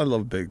 yeah, I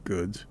love baked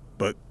goods,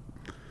 but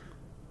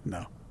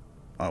no,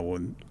 I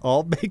wouldn't.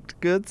 All baked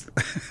goods?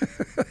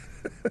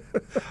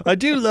 I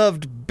do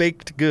love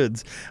baked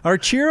goods. Are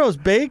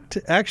churros baked,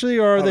 actually,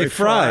 or are they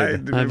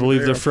fried? I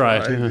believe they're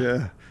fried.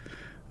 Yeah.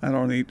 I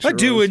don't eat churros I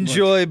do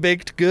enjoy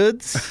baked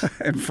goods.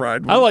 and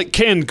fried ones. I like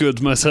canned goods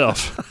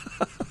myself.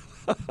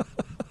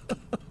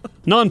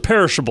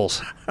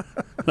 Non-perishables.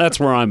 That's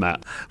where I'm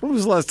at. When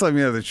was the last time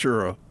you had a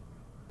churro?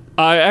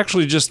 I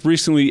actually just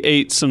recently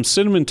ate some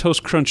Cinnamon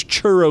Toast Crunch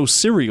churro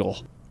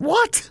cereal.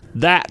 What?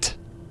 That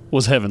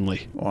was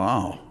heavenly.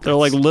 Wow. They're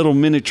like little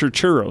miniature It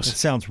churros.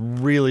 sounds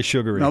really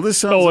sugary. Now this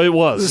sounds. Oh, it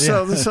was.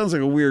 This sounds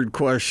like a weird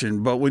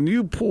question, but when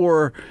you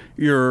pour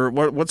your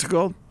what's it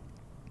called?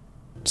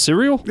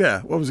 Cereal?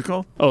 Yeah, what was it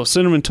called? Oh,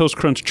 Cinnamon Toast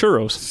Crunch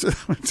churros.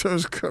 Cinnamon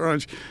Toast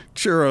Crunch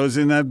churros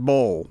in that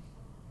bowl.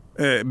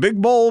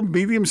 Big bowl,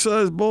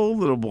 medium-sized bowl,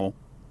 little bowl.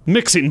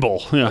 Mixing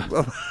bowl, yeah.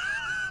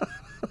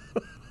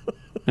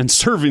 And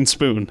serving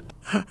spoon.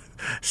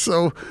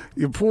 So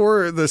you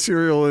pour the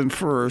cereal in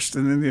first,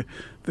 and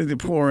then you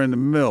pour in the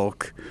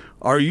milk.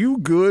 Are you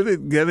good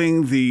at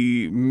getting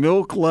the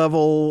milk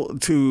level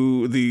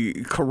to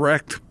the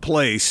correct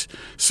place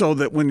so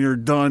that when you're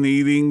done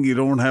eating, you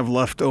don't have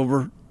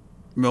leftover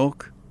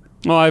milk?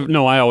 Well,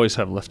 I always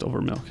have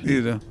leftover milk.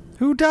 You do.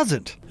 Who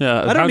doesn't?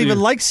 Yeah, I how don't do even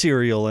you- like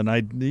cereal,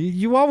 and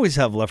you always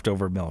have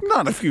leftover milk.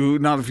 Not if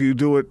you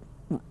do it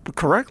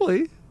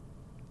correctly.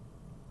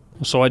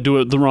 So I do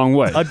it the wrong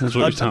way, is what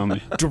you're telling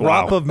me.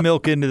 Drop Wow. of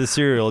milk into the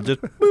cereal.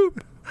 Just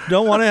boop.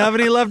 Don't want to have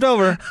any left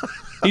over.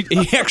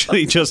 He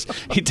actually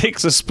he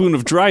takes a spoon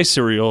of dry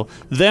cereal,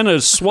 then a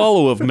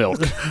swallow of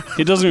milk.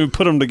 He doesn't even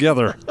put them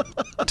together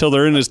until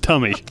they're in his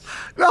tummy.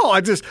 No,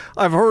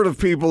 I've heard of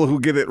people who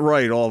get it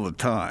right all the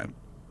time.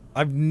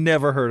 I've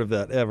never heard of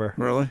that, ever.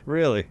 Really?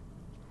 Really?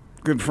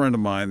 Good friend of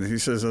mine, he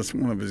says that's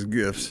one of his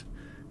gifts,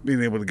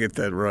 being able to get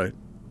that right.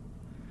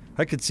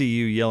 I could see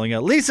you yelling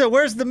out, Lisa,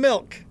 where's the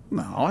milk?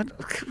 No,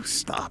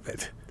 stop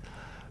it.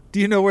 Do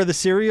you know where the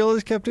cereal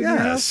is kept in your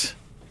house? Yes.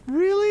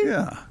 Really?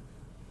 Yeah.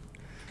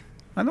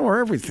 I know where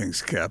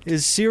everything's kept.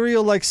 Is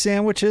cereal like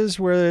sandwiches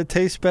where it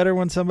tastes better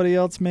when somebody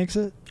else makes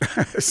it?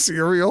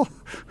 Cereal?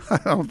 I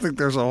don't think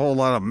there's a whole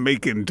lot of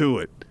making to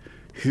it.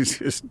 You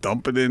just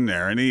dump it in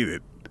there and eat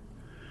it.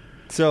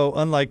 So,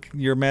 unlike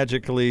your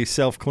magically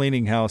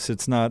self-cleaning house,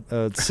 it's not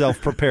a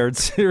self-prepared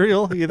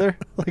cereal either?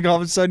 Like all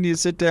of a sudden you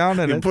sit down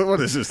and You put, what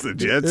is this, the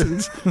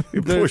Jetsons?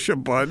 You push a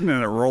button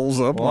and it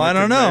rolls up. Well, like I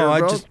don't a know. I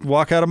conveyor belt? just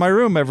walk out of my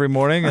room every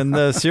morning and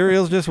the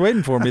cereal's just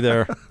waiting for me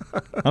there.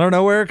 I don't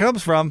know where it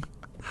comes from,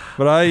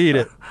 but I eat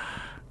it.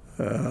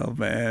 Oh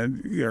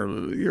man,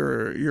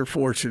 you're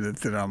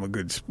fortunate that I'm a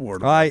good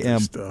sport. About I this am.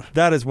 Stuff.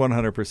 That is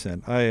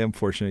 100%. I am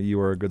fortunate you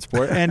are a good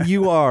sport, and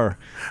you are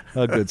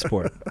a good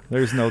sport.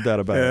 There's no doubt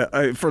about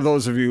it. For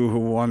those of you who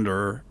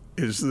wonder,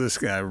 is this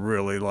guy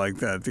really like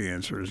that? The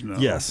answer is no.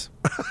 Yes.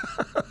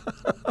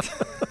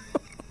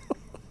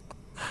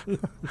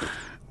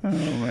 Oh,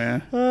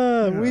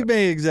 man. We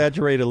may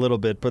exaggerate a little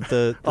bit, but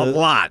a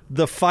lot.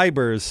 The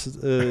fibers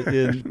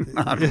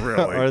Not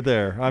really. are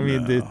there. I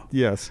mean,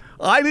 yes.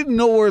 I didn't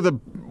know where the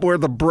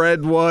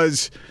bread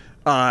was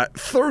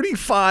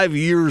 35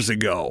 years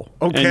ago.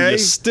 Okay, And you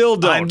still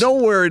don't. I know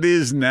where it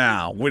is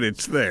now when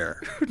it's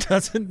there. Who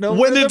doesn't know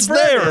When where it's the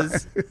bread there.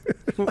 is?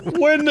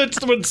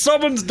 when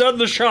someone's done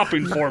the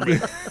shopping for me.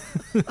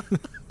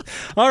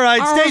 All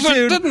right, stay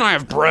tuned. Didn't I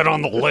have bread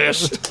on the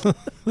list?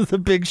 The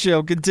big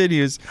show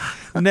continues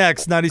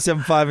next.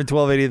 97.5 and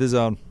 1280 The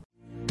Zone.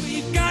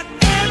 We've got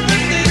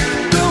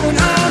everything going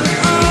on.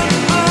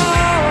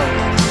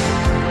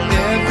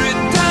 Every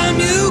time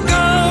you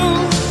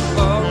go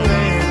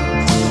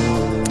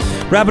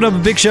away. Wrapping up a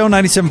big show,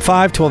 97.5,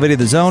 1280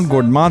 The Zone.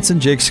 Gordon Monson,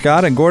 Jake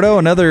Scott, and Gordo.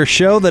 Another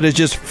show that has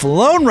just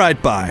flown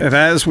right by. It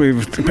has. We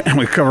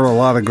covered a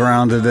lot of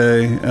ground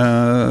today.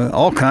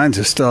 All kinds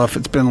of stuff.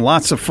 It's been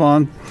lots of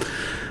fun.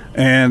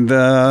 And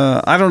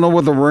I don't know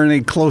whether we're any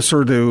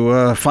closer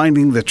to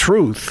finding the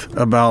truth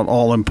about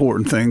all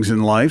important things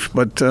in life,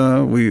 but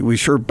we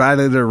sure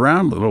batted it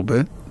around a little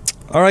bit.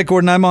 All right,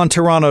 Gordon, I'm on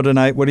Toronto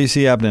tonight. What do you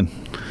see happening?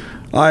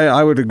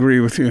 I would agree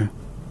with you.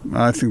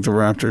 I think the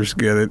Raptors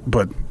get it,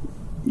 but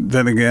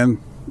then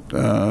again,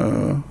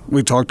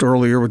 we talked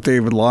earlier with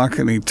David Locke,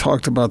 and he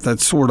talked about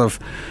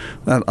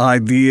that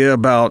idea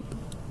about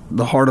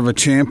the heart of a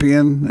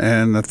champion,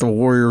 and that the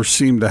Warriors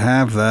seem to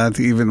have that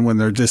even when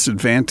they're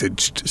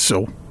disadvantaged.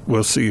 So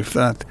we'll see if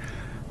that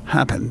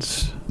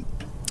happens.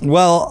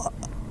 Well,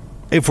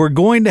 if we're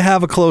going to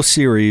have a close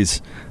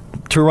series,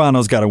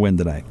 Toronto's got to win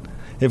tonight.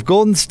 If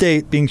Golden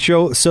State, being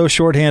so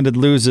shorthanded,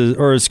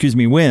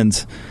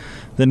 wins,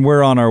 then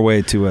we're on our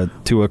way to a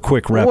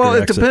quick Raptor Well,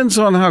 it exit. depends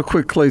on how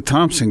quick Klay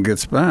Thompson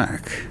gets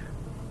back.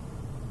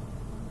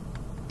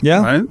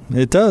 Yeah, right?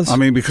 It does. I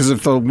mean, because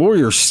if the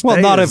Warriors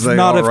stay not as if they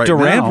not are if right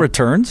Durant now,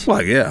 returns.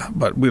 Well, yeah,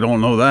 but we don't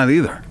know that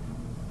either.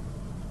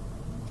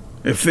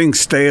 If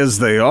things stay as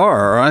they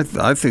are, I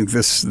think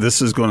this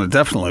is going to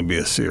definitely be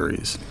a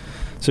series.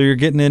 So you're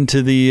getting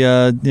into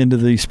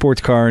the sports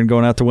car and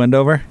going out to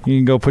Wendover? You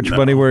can go put your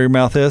money where your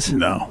mouth is?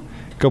 No.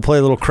 Go play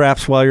a little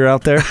craps while you're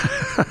out there?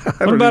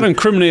 What about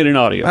incriminating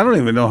audio? I don't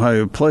even know how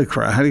you play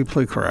craps. How do you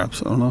play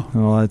craps? I don't know.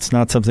 Well, it's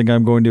not something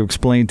I'm going to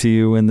explain to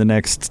you in the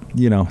next,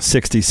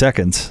 60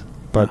 seconds.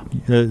 But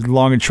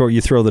long and short,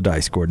 you throw the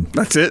dice, Gordon.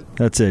 That's it?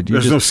 That's it.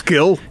 There's no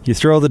skill? You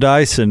throw the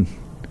dice and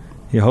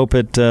you hope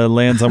it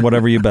lands on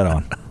whatever you bet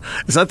on.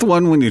 Is that the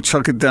one when you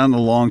chuck it down the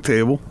long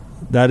table?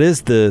 That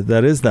is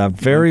that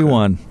very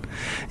one.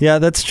 Yeah,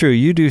 that's true.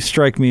 You do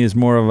strike me as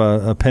more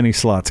of a penny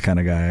slots kind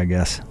of guy, I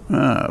guess.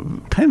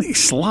 Penny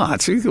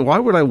slots? Why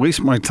would I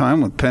waste my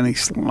time with penny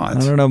slots? I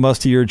don't know.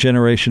 Most of your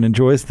generation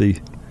enjoys the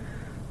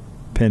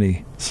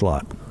penny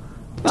slot.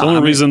 It's the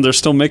only reason they're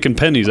still making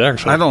pennies,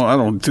 actually. I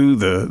don't do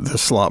the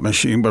slot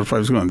machine, but if I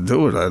was going to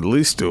do it, I'd at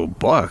least do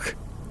 $1.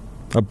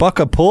 $1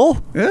 a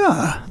pull?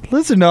 Yeah.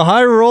 Listen to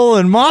high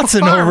rolling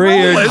Monson over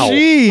here.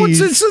 Jeez.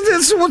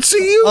 What's the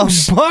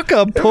use?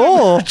 $1 a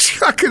pull.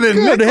 Chucking a Good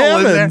nickel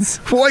in there. heavens.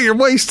 Boy, you're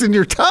wasting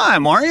your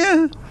time, aren't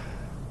you?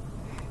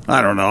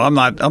 I don't know. I'm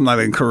not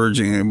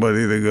encouraging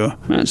anybody to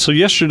go. So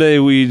yesterday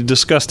we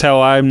discussed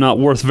how I'm not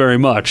worth very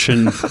much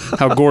and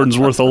how Gordon's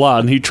worth a lot,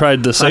 and he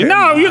tried to say, you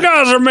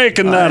guys are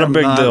making that a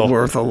big deal.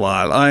 Worth a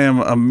lot. I am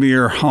a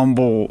mere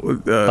humble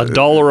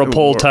 $1 a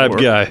poll type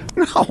guy.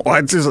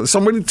 No,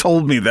 somebody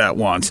told me that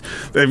once.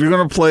 That if you're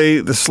going to play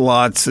the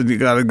slots, then you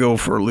got to go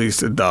for at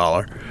least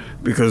 $1.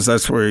 Because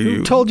that's where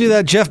Who told you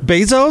that, Jeff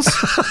Bezos?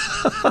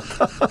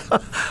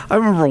 I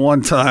remember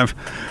one time,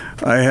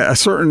 a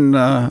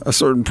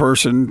certain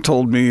person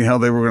told me how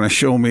they were going to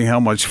show me how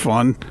much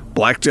fun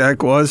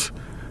blackjack was.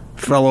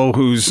 Fellow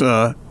whose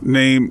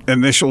name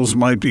initials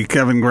might be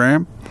Kevin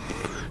Graham.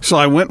 So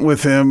I went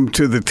with him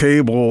to the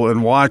table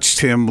and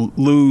watched him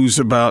lose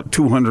about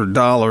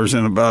 $200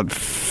 in about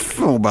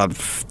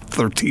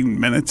 13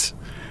 minutes.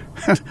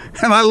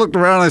 And I looked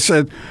around and I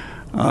said,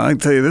 I can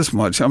tell you this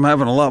much, I'm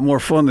having a lot more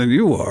fun than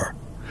you are.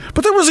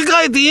 But there was a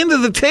guy at the end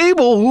of the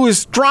table who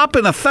was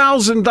dropping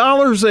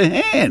 $1,000 a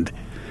hand.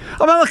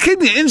 I'm not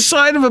kidding you.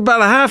 Inside of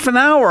about a half an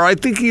hour, I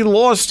think he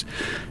lost.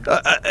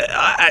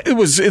 It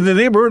was in the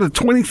neighborhood of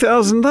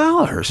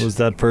 $20,000. Was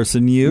that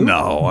person you?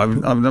 No,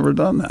 I've never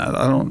done that.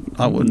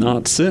 I wouldn't.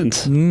 Not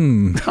since.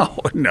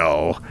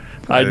 No.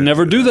 I'd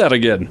never do that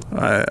again.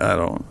 I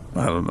don't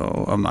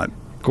know. I'm not.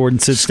 Gordon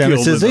sits down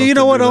and skilled says, enough "You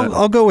know to what? do that."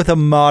 I'll go with a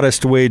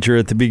modest wager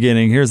at the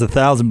beginning. Here's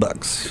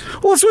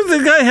 $1,000." Well, it's when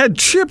the guy had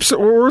chips that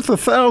were worth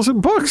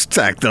 $1,000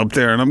 tacked up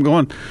there, and I'm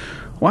going,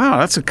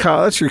 "Wow,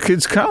 that's your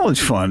kid's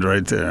college fund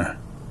right there."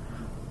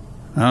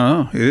 I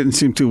don't know. He didn't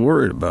seem too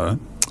worried about it.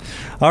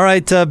 All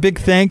right, big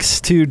thanks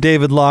to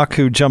David Locke,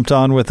 who jumped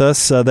on with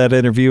us. That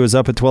interview is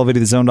up at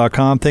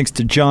 1280thezone.com. Thanks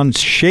to John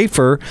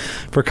Schaefer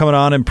for coming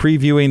on and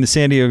previewing the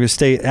San Diego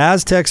State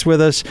Aztecs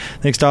with us.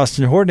 Thanks to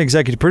Austin Horton,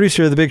 executive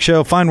producer of The Big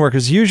Show. Fine work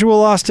as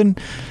usual, Austin.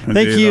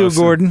 Thank you,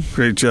 Austin. Gordon.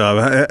 Great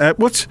job.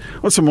 What's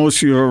the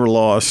most you ever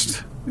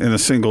lost in a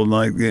single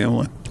night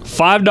gambling?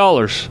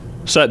 $5.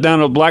 Sat down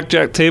at a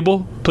blackjack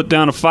table, put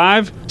down a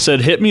 5,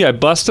 said hit me, I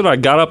busted, I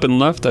got up and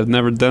left. I've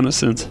never done it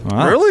since.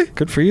 Wow. Really?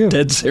 Good for you.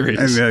 Dead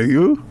serious. And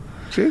you?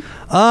 Chief?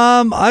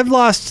 I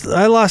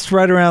lost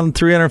right around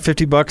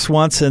 $350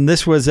 once, and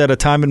this was at a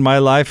time in my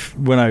life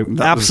when I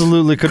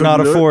absolutely could not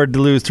afford to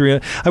lose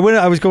 $300.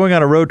 I was going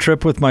on a road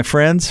trip with my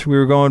friends. We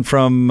were going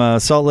from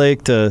Salt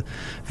Lake to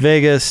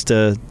Vegas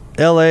to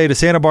L.A. to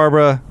Santa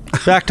Barbara,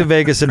 back to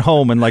Vegas and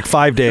home in like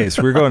 5 days.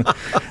 We were going,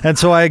 and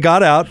so I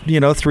got out,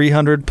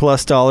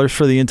 $300+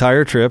 for the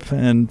entire trip.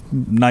 And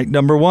night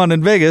number 1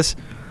 in Vegas,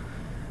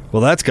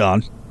 well, that's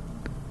gone.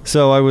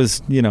 So I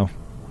was,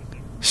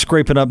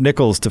 scraping up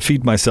nickels to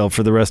feed myself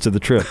for the rest of the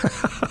trip.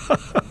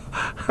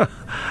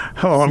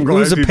 I'm glad it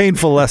was a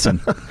painful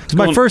lesson. It's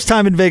my first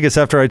time in Vegas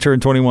after I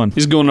turned 21.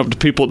 He's going up to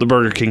people at the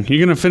Burger King. You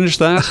going to finish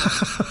that?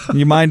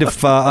 You mind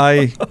if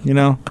a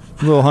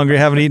little hungry,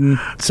 haven't eaten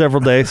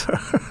several days?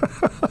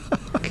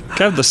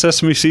 Have the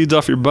sesame seeds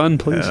off your bun,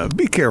 please.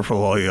 Be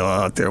careful all you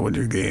out there when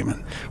you're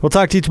gaming. We'll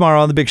talk to you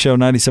tomorrow on The Big Show,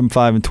 97.5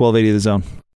 and 1280 The Zone.